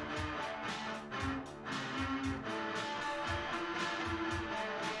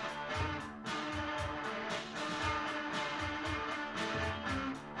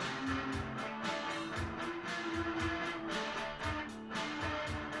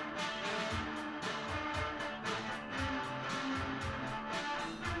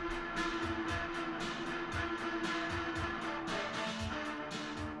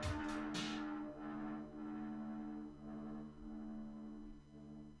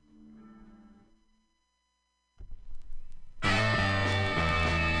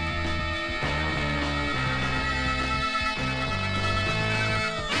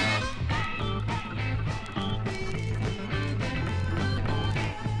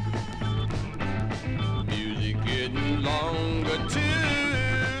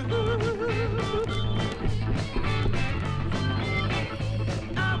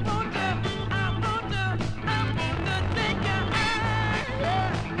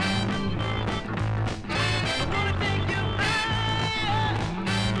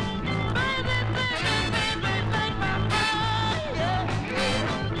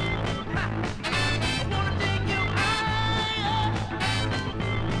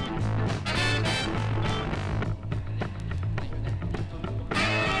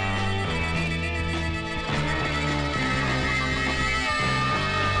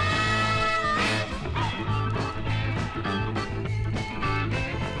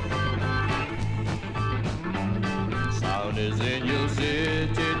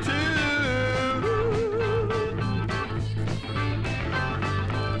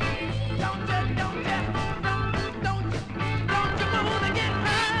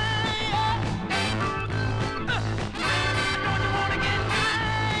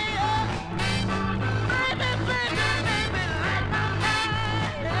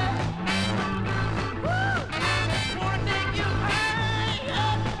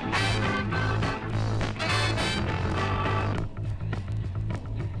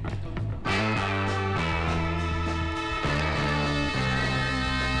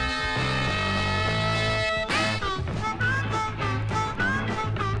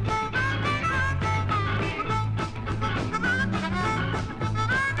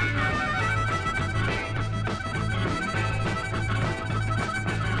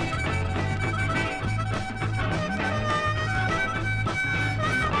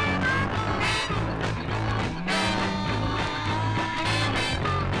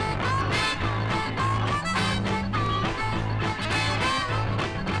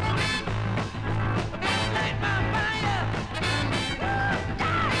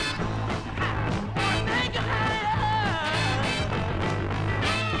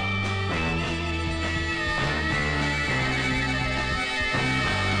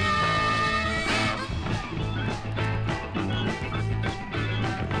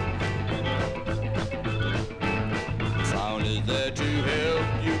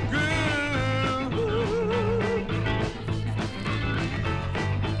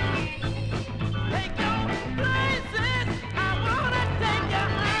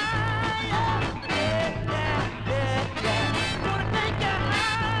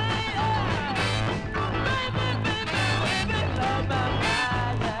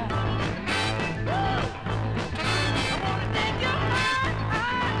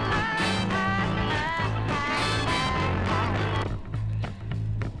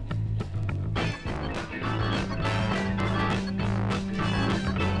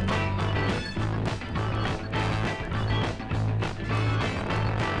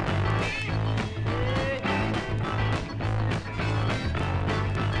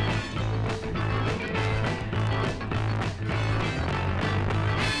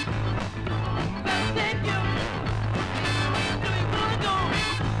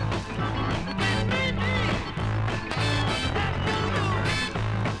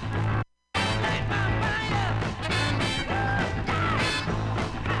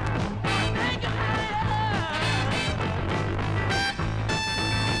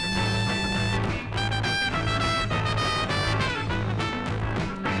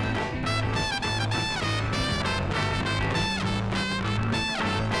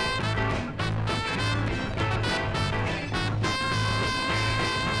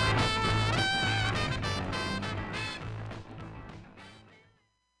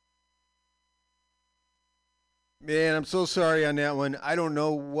 Man, I'm so sorry on that one. I don't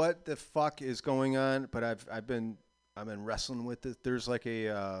know what the fuck is going on, but I've been wrestling with it. There's like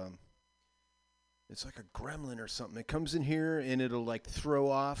it's like a gremlin or something. It comes in here and it'll like throw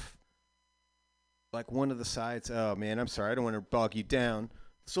off like one of the sides. Oh man, I'm sorry. I don't want to bog you down.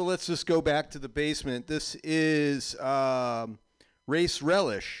 So let's just go back to the basement. This is Race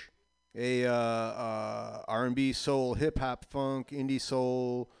Relish, a R&B, soul, hip hop, funk, indie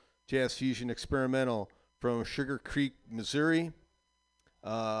soul, jazz fusion, experimental from Sugar Creek, Missouri.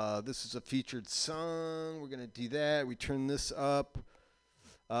 This is a featured song. We're going to do that. We turn this up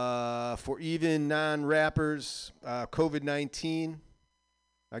for even non-rappers. COVID-19.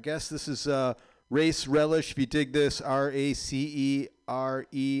 I guess this is Race Relish. If you dig this, RACERELLISH.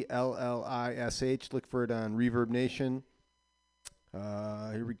 Look for it on Reverb Nation.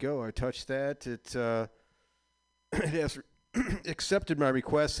 Here we go. I touched that. It has accepted my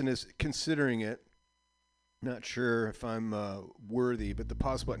request and is considering it. Not sure if I'm worthy, but the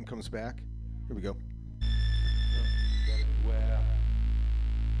pause button comes back. Here we go.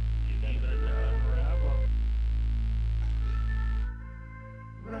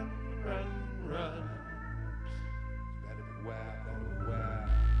 Run, run, run. Better be wild,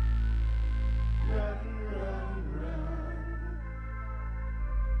 Run, run, run.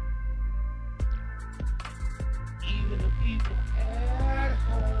 Even the people at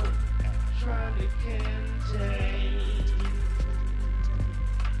home trying to contain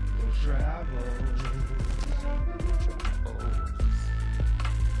the travel.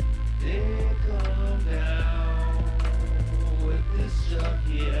 They come down with this stuff,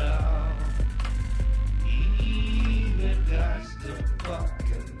 yeah. Even got the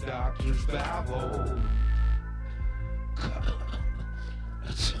fucking doctor's babble.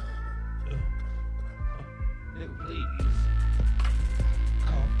 Nigga, please.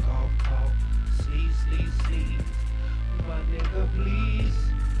 Cough, cough, cough. Sneeze, sneeze, sneeze. My nigga, please.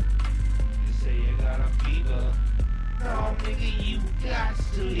 You say you got a fever. No, nigga, you got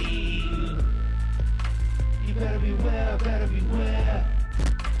to leave. You better beware, better beware.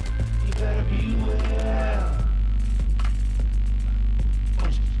 You better beware.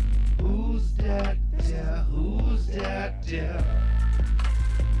 Who's that there? Who's that there?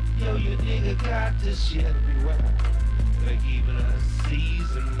 Yo, you nigga got this shit. Beware. Like even a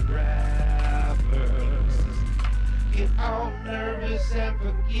seasoned rapper get all nervous and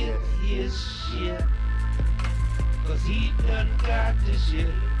forget his shit. Cause he done got this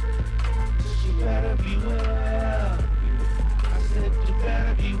shit. You better beware. I said you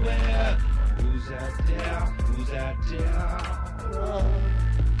better beware. Who's that there? Who's that there?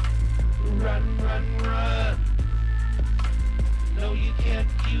 Run, run, run. No, you can't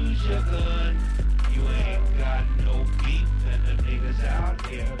use your gun. You ain't got no beef, and the niggas out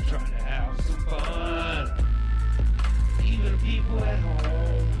here trying to have some fun. Even people at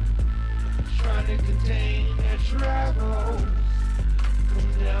home trying to contain their travels.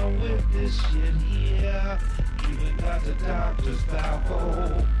 Come down with this shit here. Even got the doctor's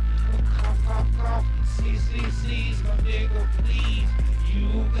babble. Cough, cough, cough. Sneeze, sneeze, sneeze. My nigga, please. You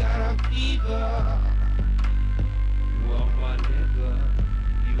got a fever. Well, my nigga,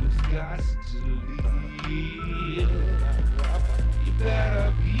 you've got to leave. You better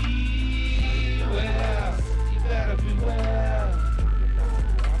beware. You better beware.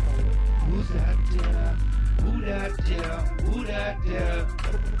 Who's that there? Who that there? Who that there?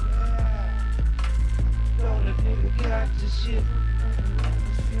 Know the nigga got this shit.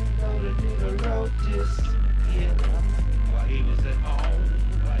 Know the nigga wrote this. Yeah. While he was at home.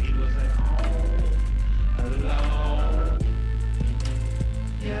 While he was at home. Alone.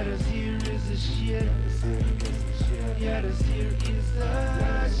 Yeah, this here is the shit. Yeah, this here is the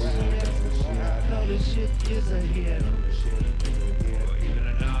shit. Know the shit is a hit. Or even a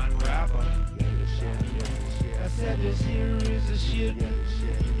non-rapper. I said this here is the shit.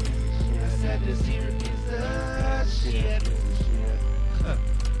 I said this here is the shit.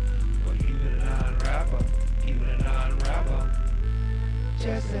 Or even a non-rapper. Even a non-rapper.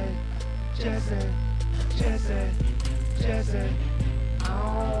 Jesse, Jesse, Jesse, Jesse.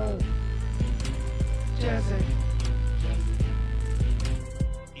 Oh, Jesse.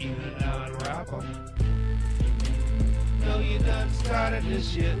 Even a non-rapper. No, you done started this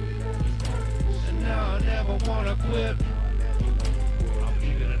shit. And now I never wanna quit. I'm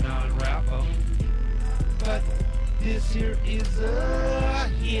even a non-rapper. But this here is a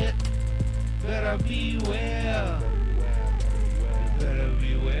hit. Better beware. Better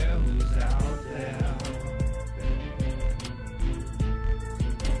beware who's out there.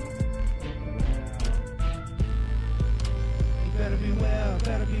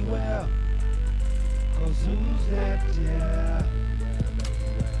 Better beware, 'cause who's there?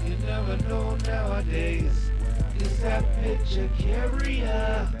 on nowadays is that picture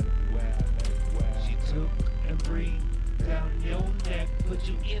carrier. She took and breathed down your neck, put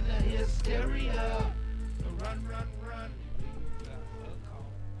you in a hysteria. Run, run, run.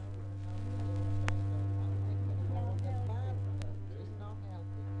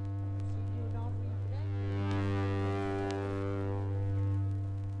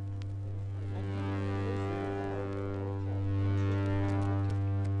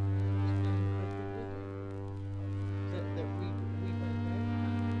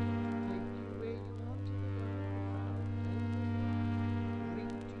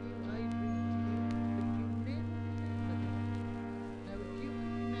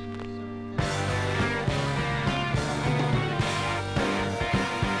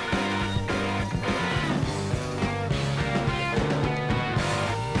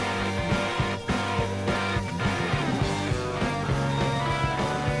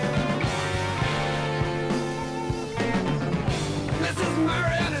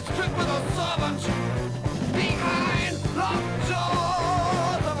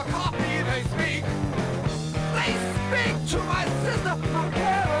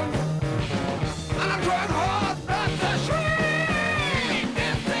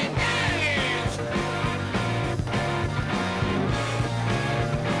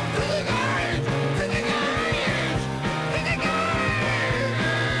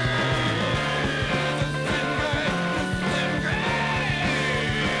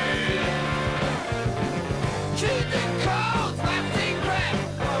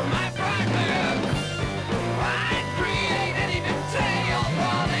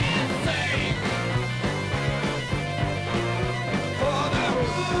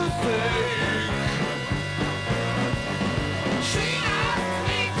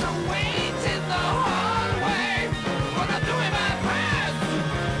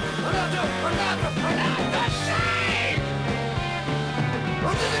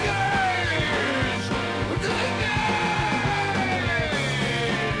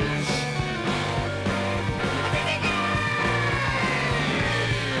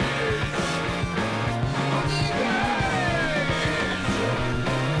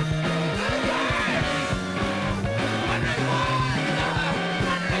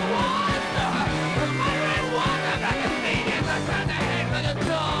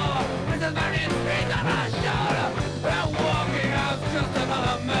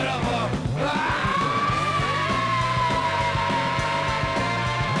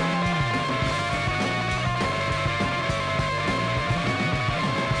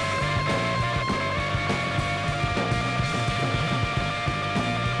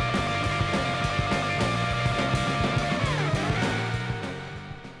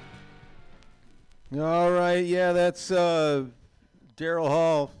 All right, yeah, that's Daryl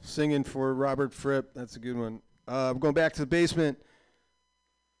Hall singing for Robert Fripp. That's a good one. I'm going back to the basement.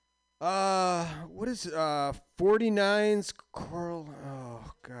 What is 49's Coral?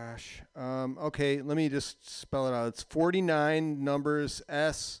 Oh gosh. Okay, let me just spell it out. It's 49 numbers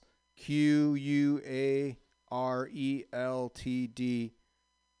SQUARELTD.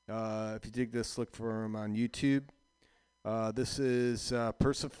 If you dig this, look for him on YouTube. This is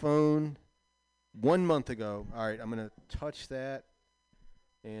Persephone. 1 month ago. All right, I'm going to touch that.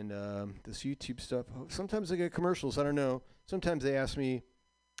 And this YouTube stuff, sometimes I get commercials. I don't know. Sometimes they ask me,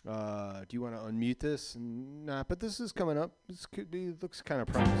 do you want to unmute this? And nah, but this is coming up. This could be, looks kind of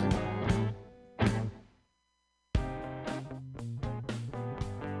promising.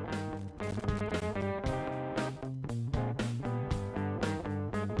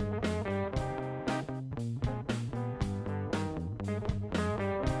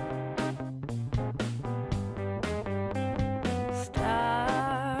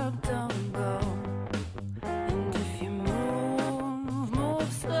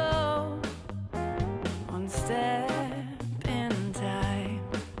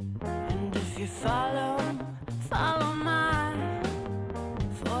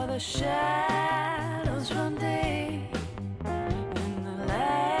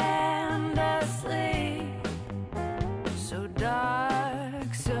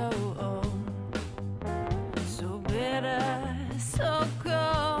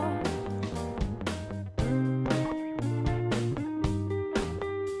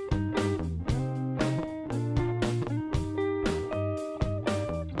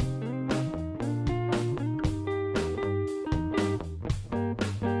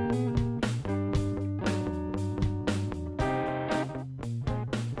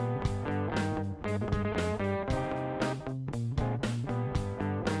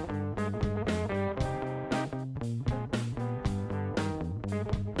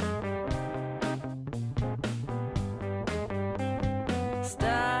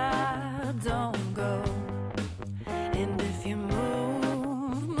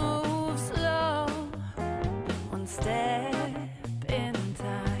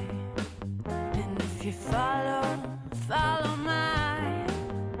 if you follow mine,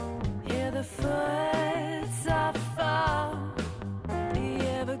 hear the footsteps fall, the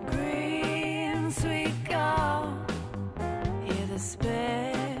evergreen sweet call, hear the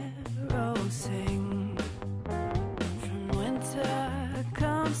sparrows sing. From winter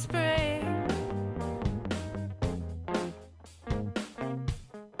comes spring.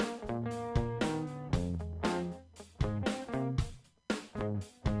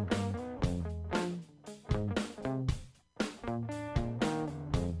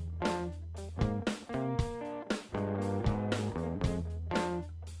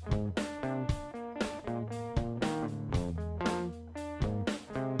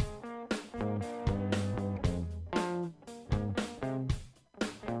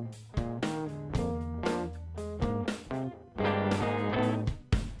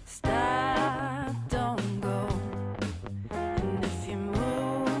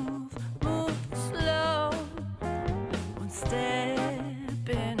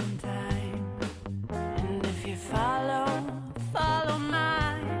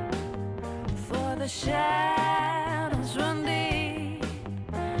 Shadows run deep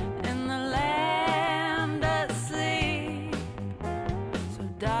in the land asleep, so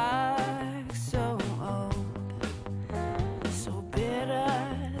dark, so old, so bitter,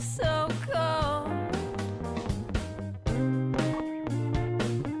 so cold.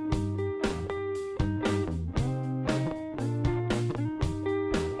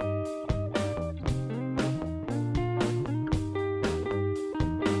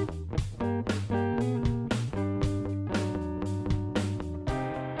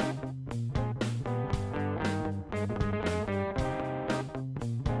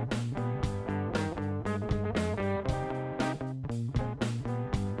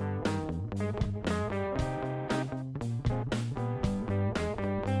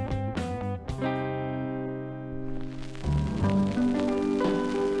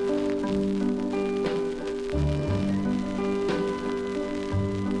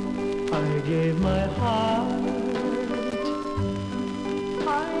 I gave my heart,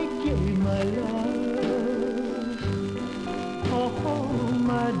 I gave my love, oh,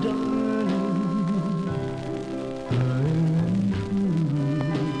 my darling, I'm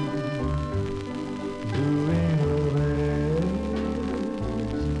doing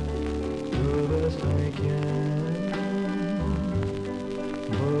the best I can,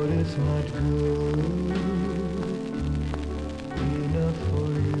 but it's not good enough for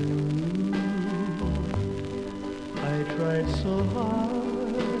you. I tried so hard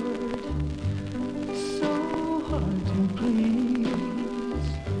to please.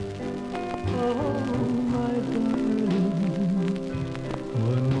 Oh, my darling,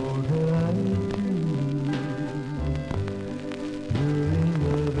 what more can I do? Doing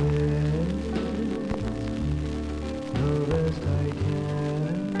the best I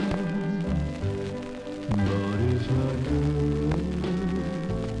can, but it's not good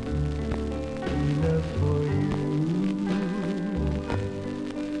enough for you.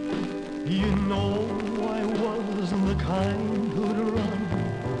 You know I wasn't the kind who'd run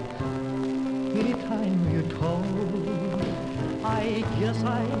anytime you called. I guess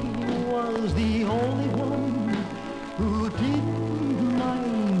I was the only one who didn't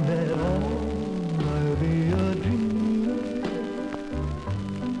mind at all. I'll be a dreamer,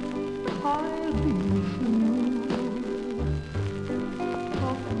 I'll be a fool,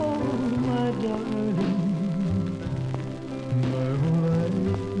 oh, my darling, my life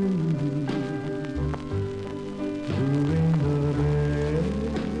through, doing the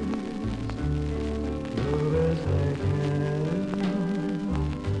best I can,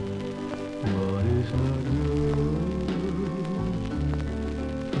 but it's not good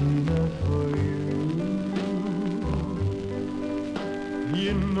enough for you.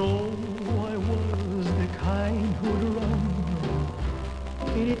 You know I was the kind who'd run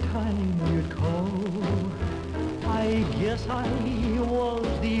anytime you'd call. I guess I was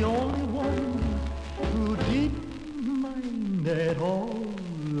the only one who didn't mind at all.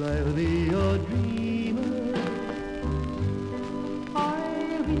 I'll be a dreamer,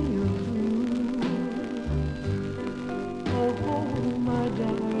 I'll be a fool, oh, my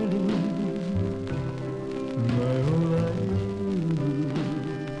darling, my whole life through,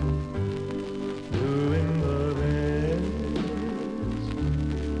 doing the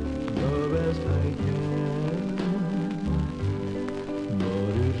best I can,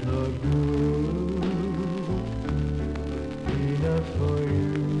 but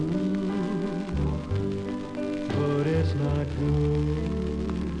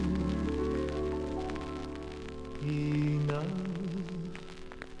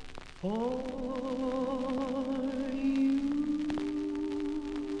for you.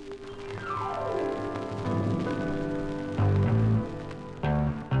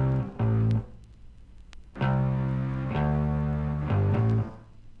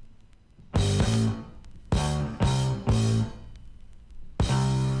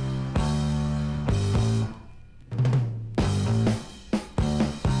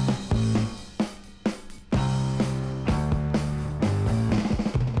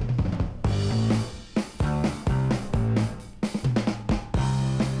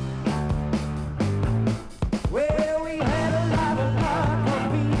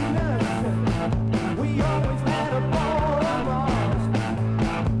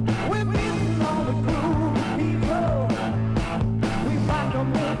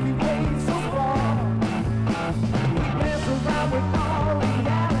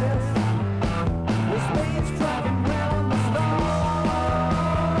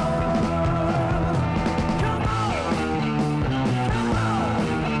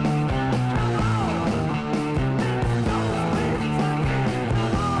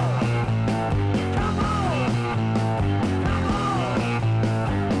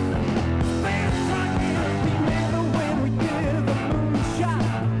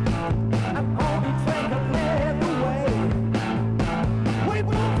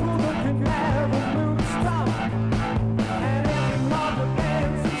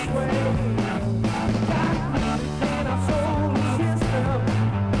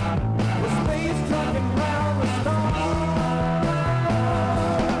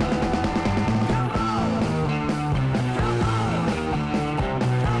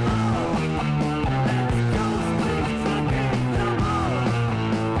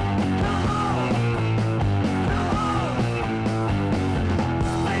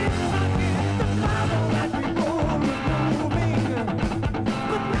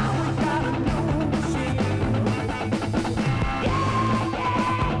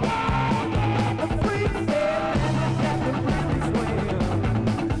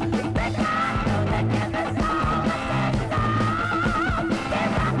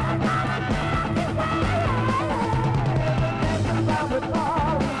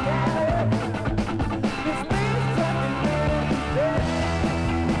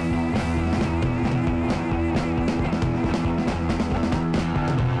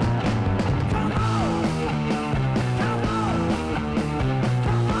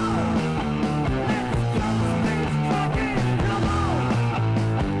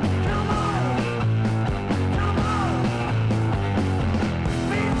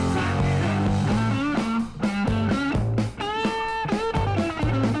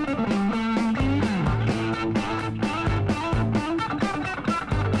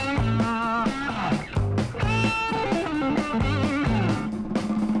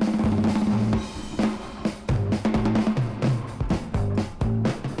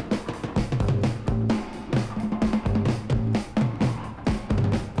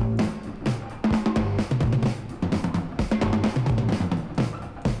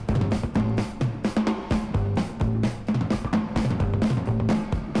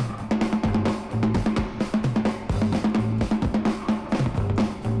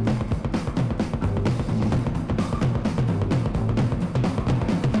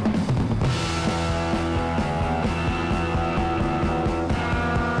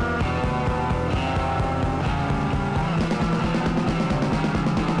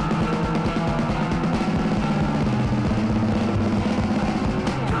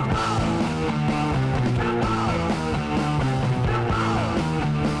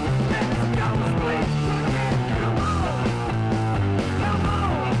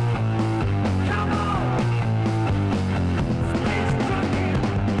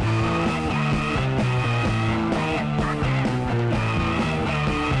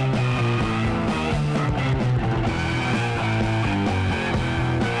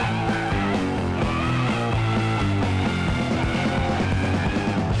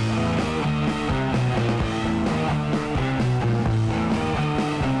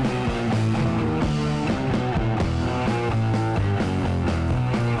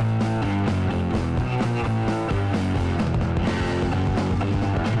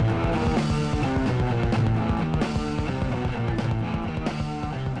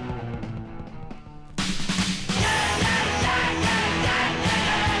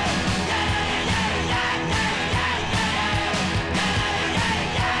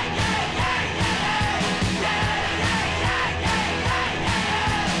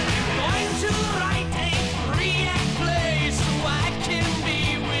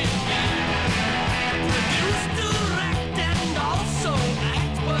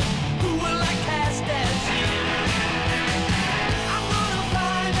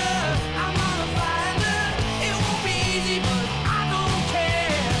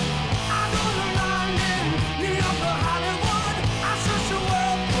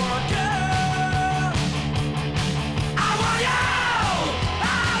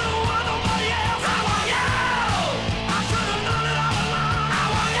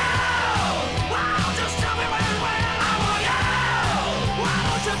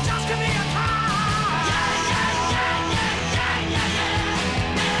 Just give me a call. Yeah, yeah, yeah, yeah, yeah, yeah, yeah.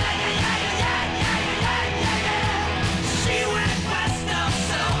 She went west up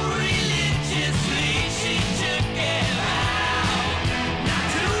so religiously, she took it out not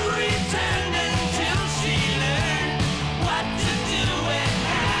to return until she learned what to do and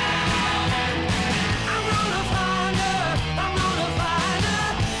how. I'm gonna find her, I'm gonna find her.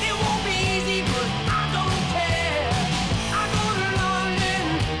 It won't be easy, but I don't care. I go to London,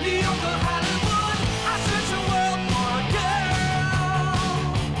 New York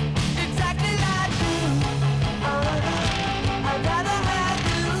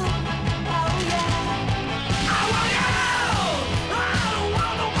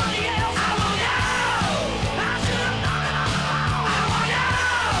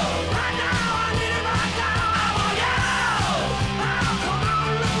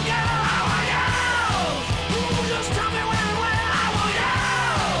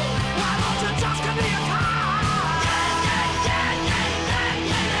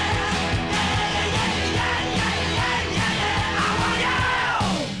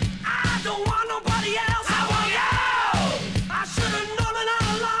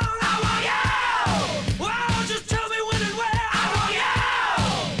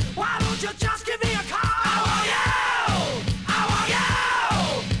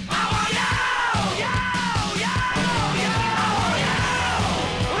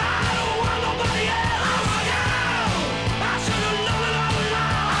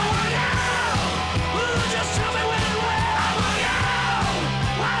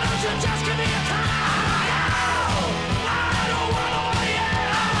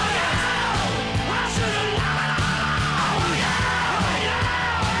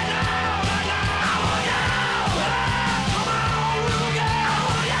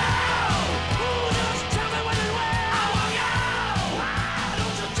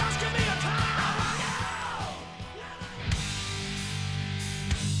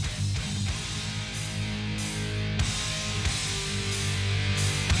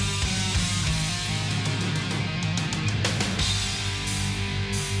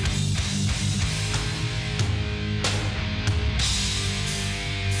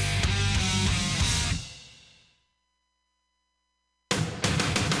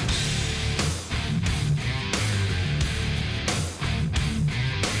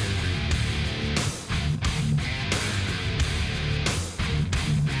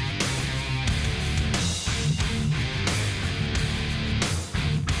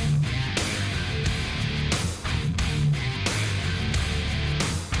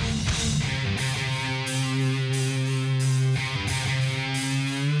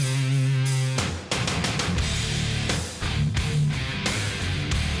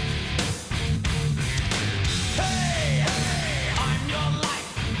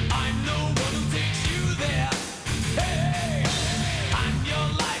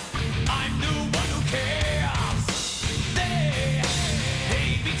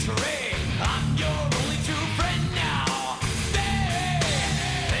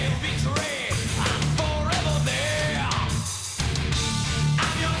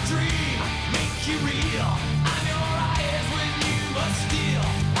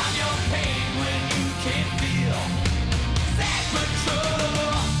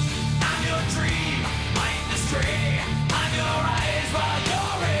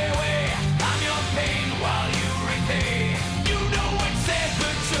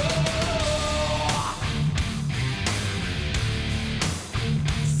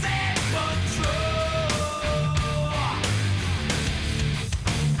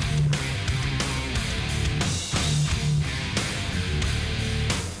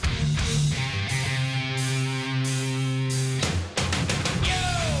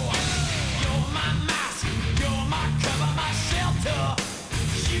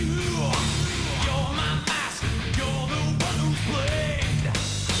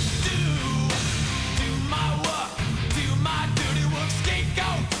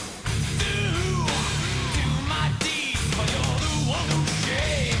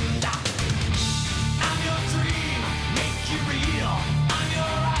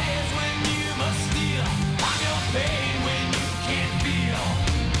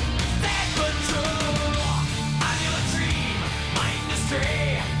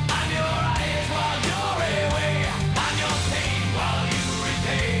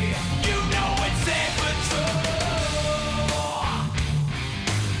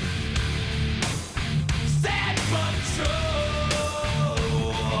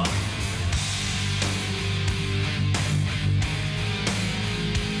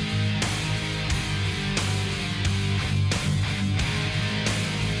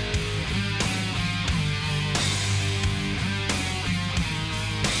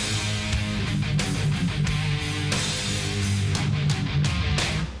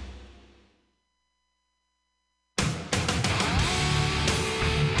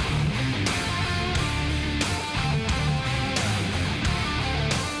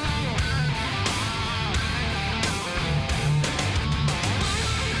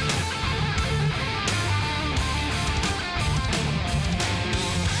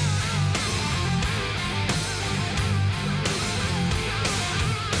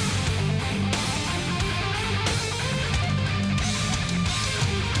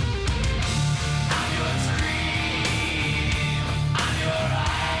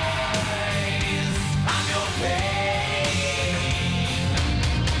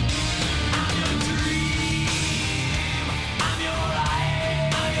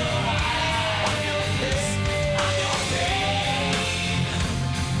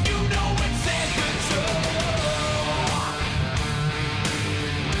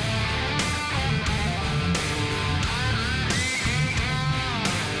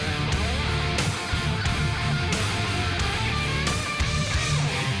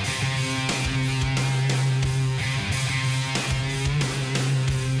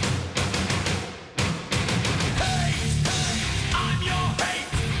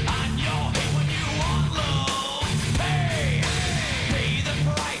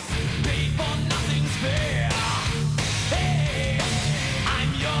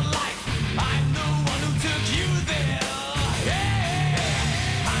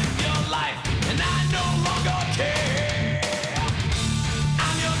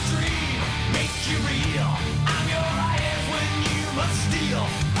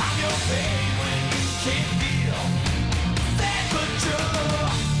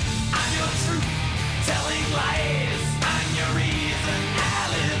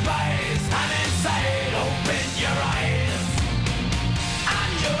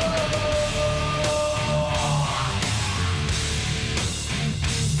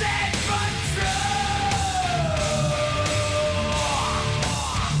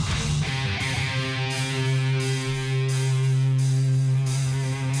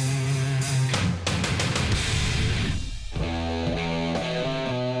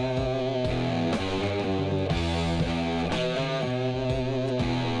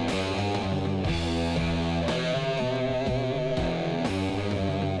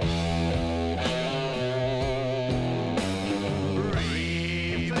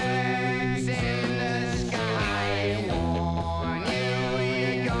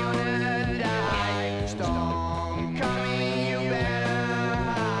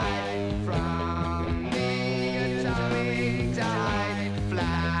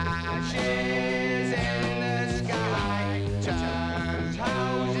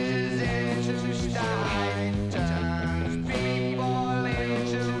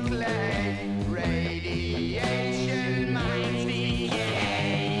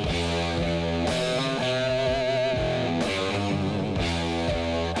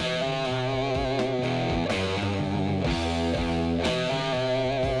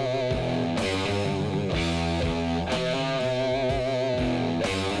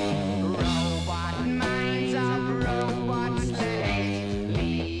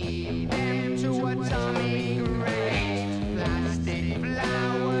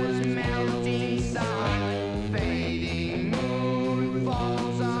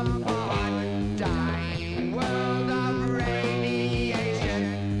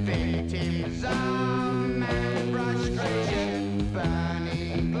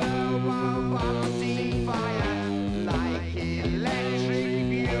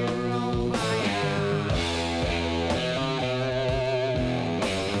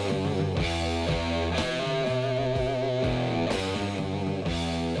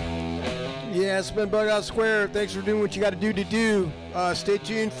Yeah, it's been BughouseSquare. Thanks for doing what you got to do. Stay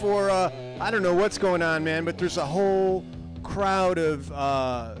tuned for, I don't know what's going on, man, but there's a whole crowd of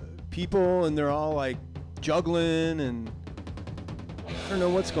people, and they're all like juggling, and I don't know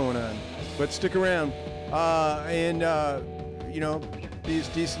what's going on. But stick around, and be as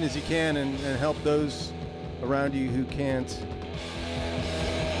decent as you can, and help those around you who can't.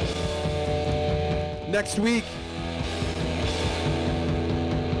 Next week.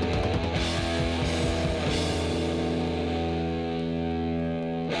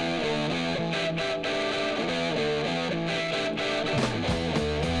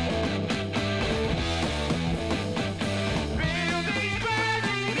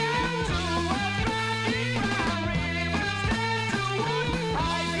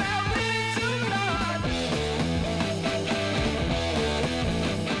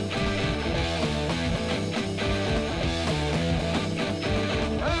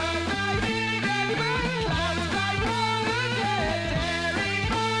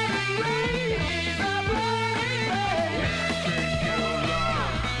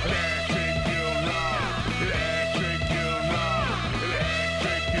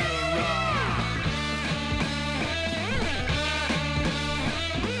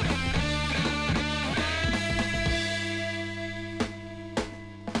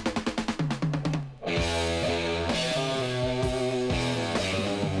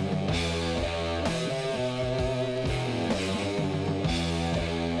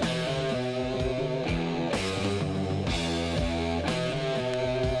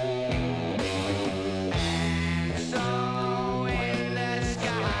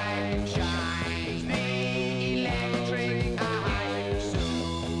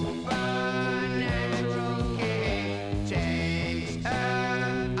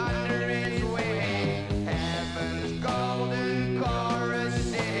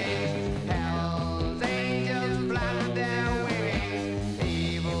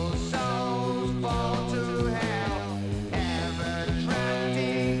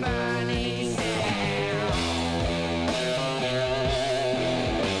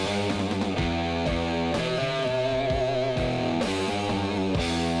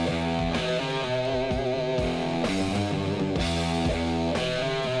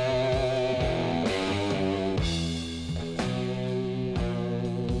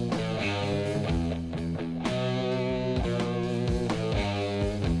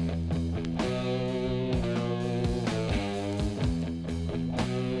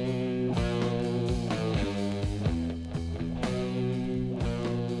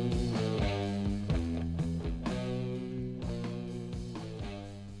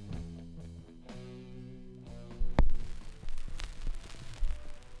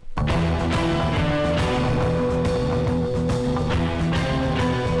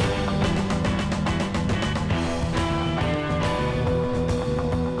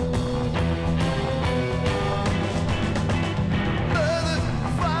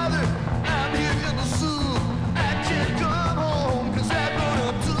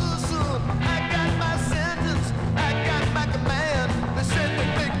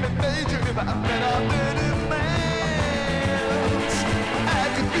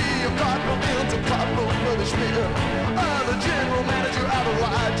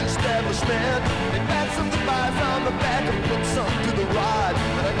 establishment. They had some supplies on the back and put some to the ride,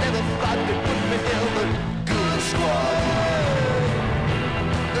 but I never thought they put me in the good squad.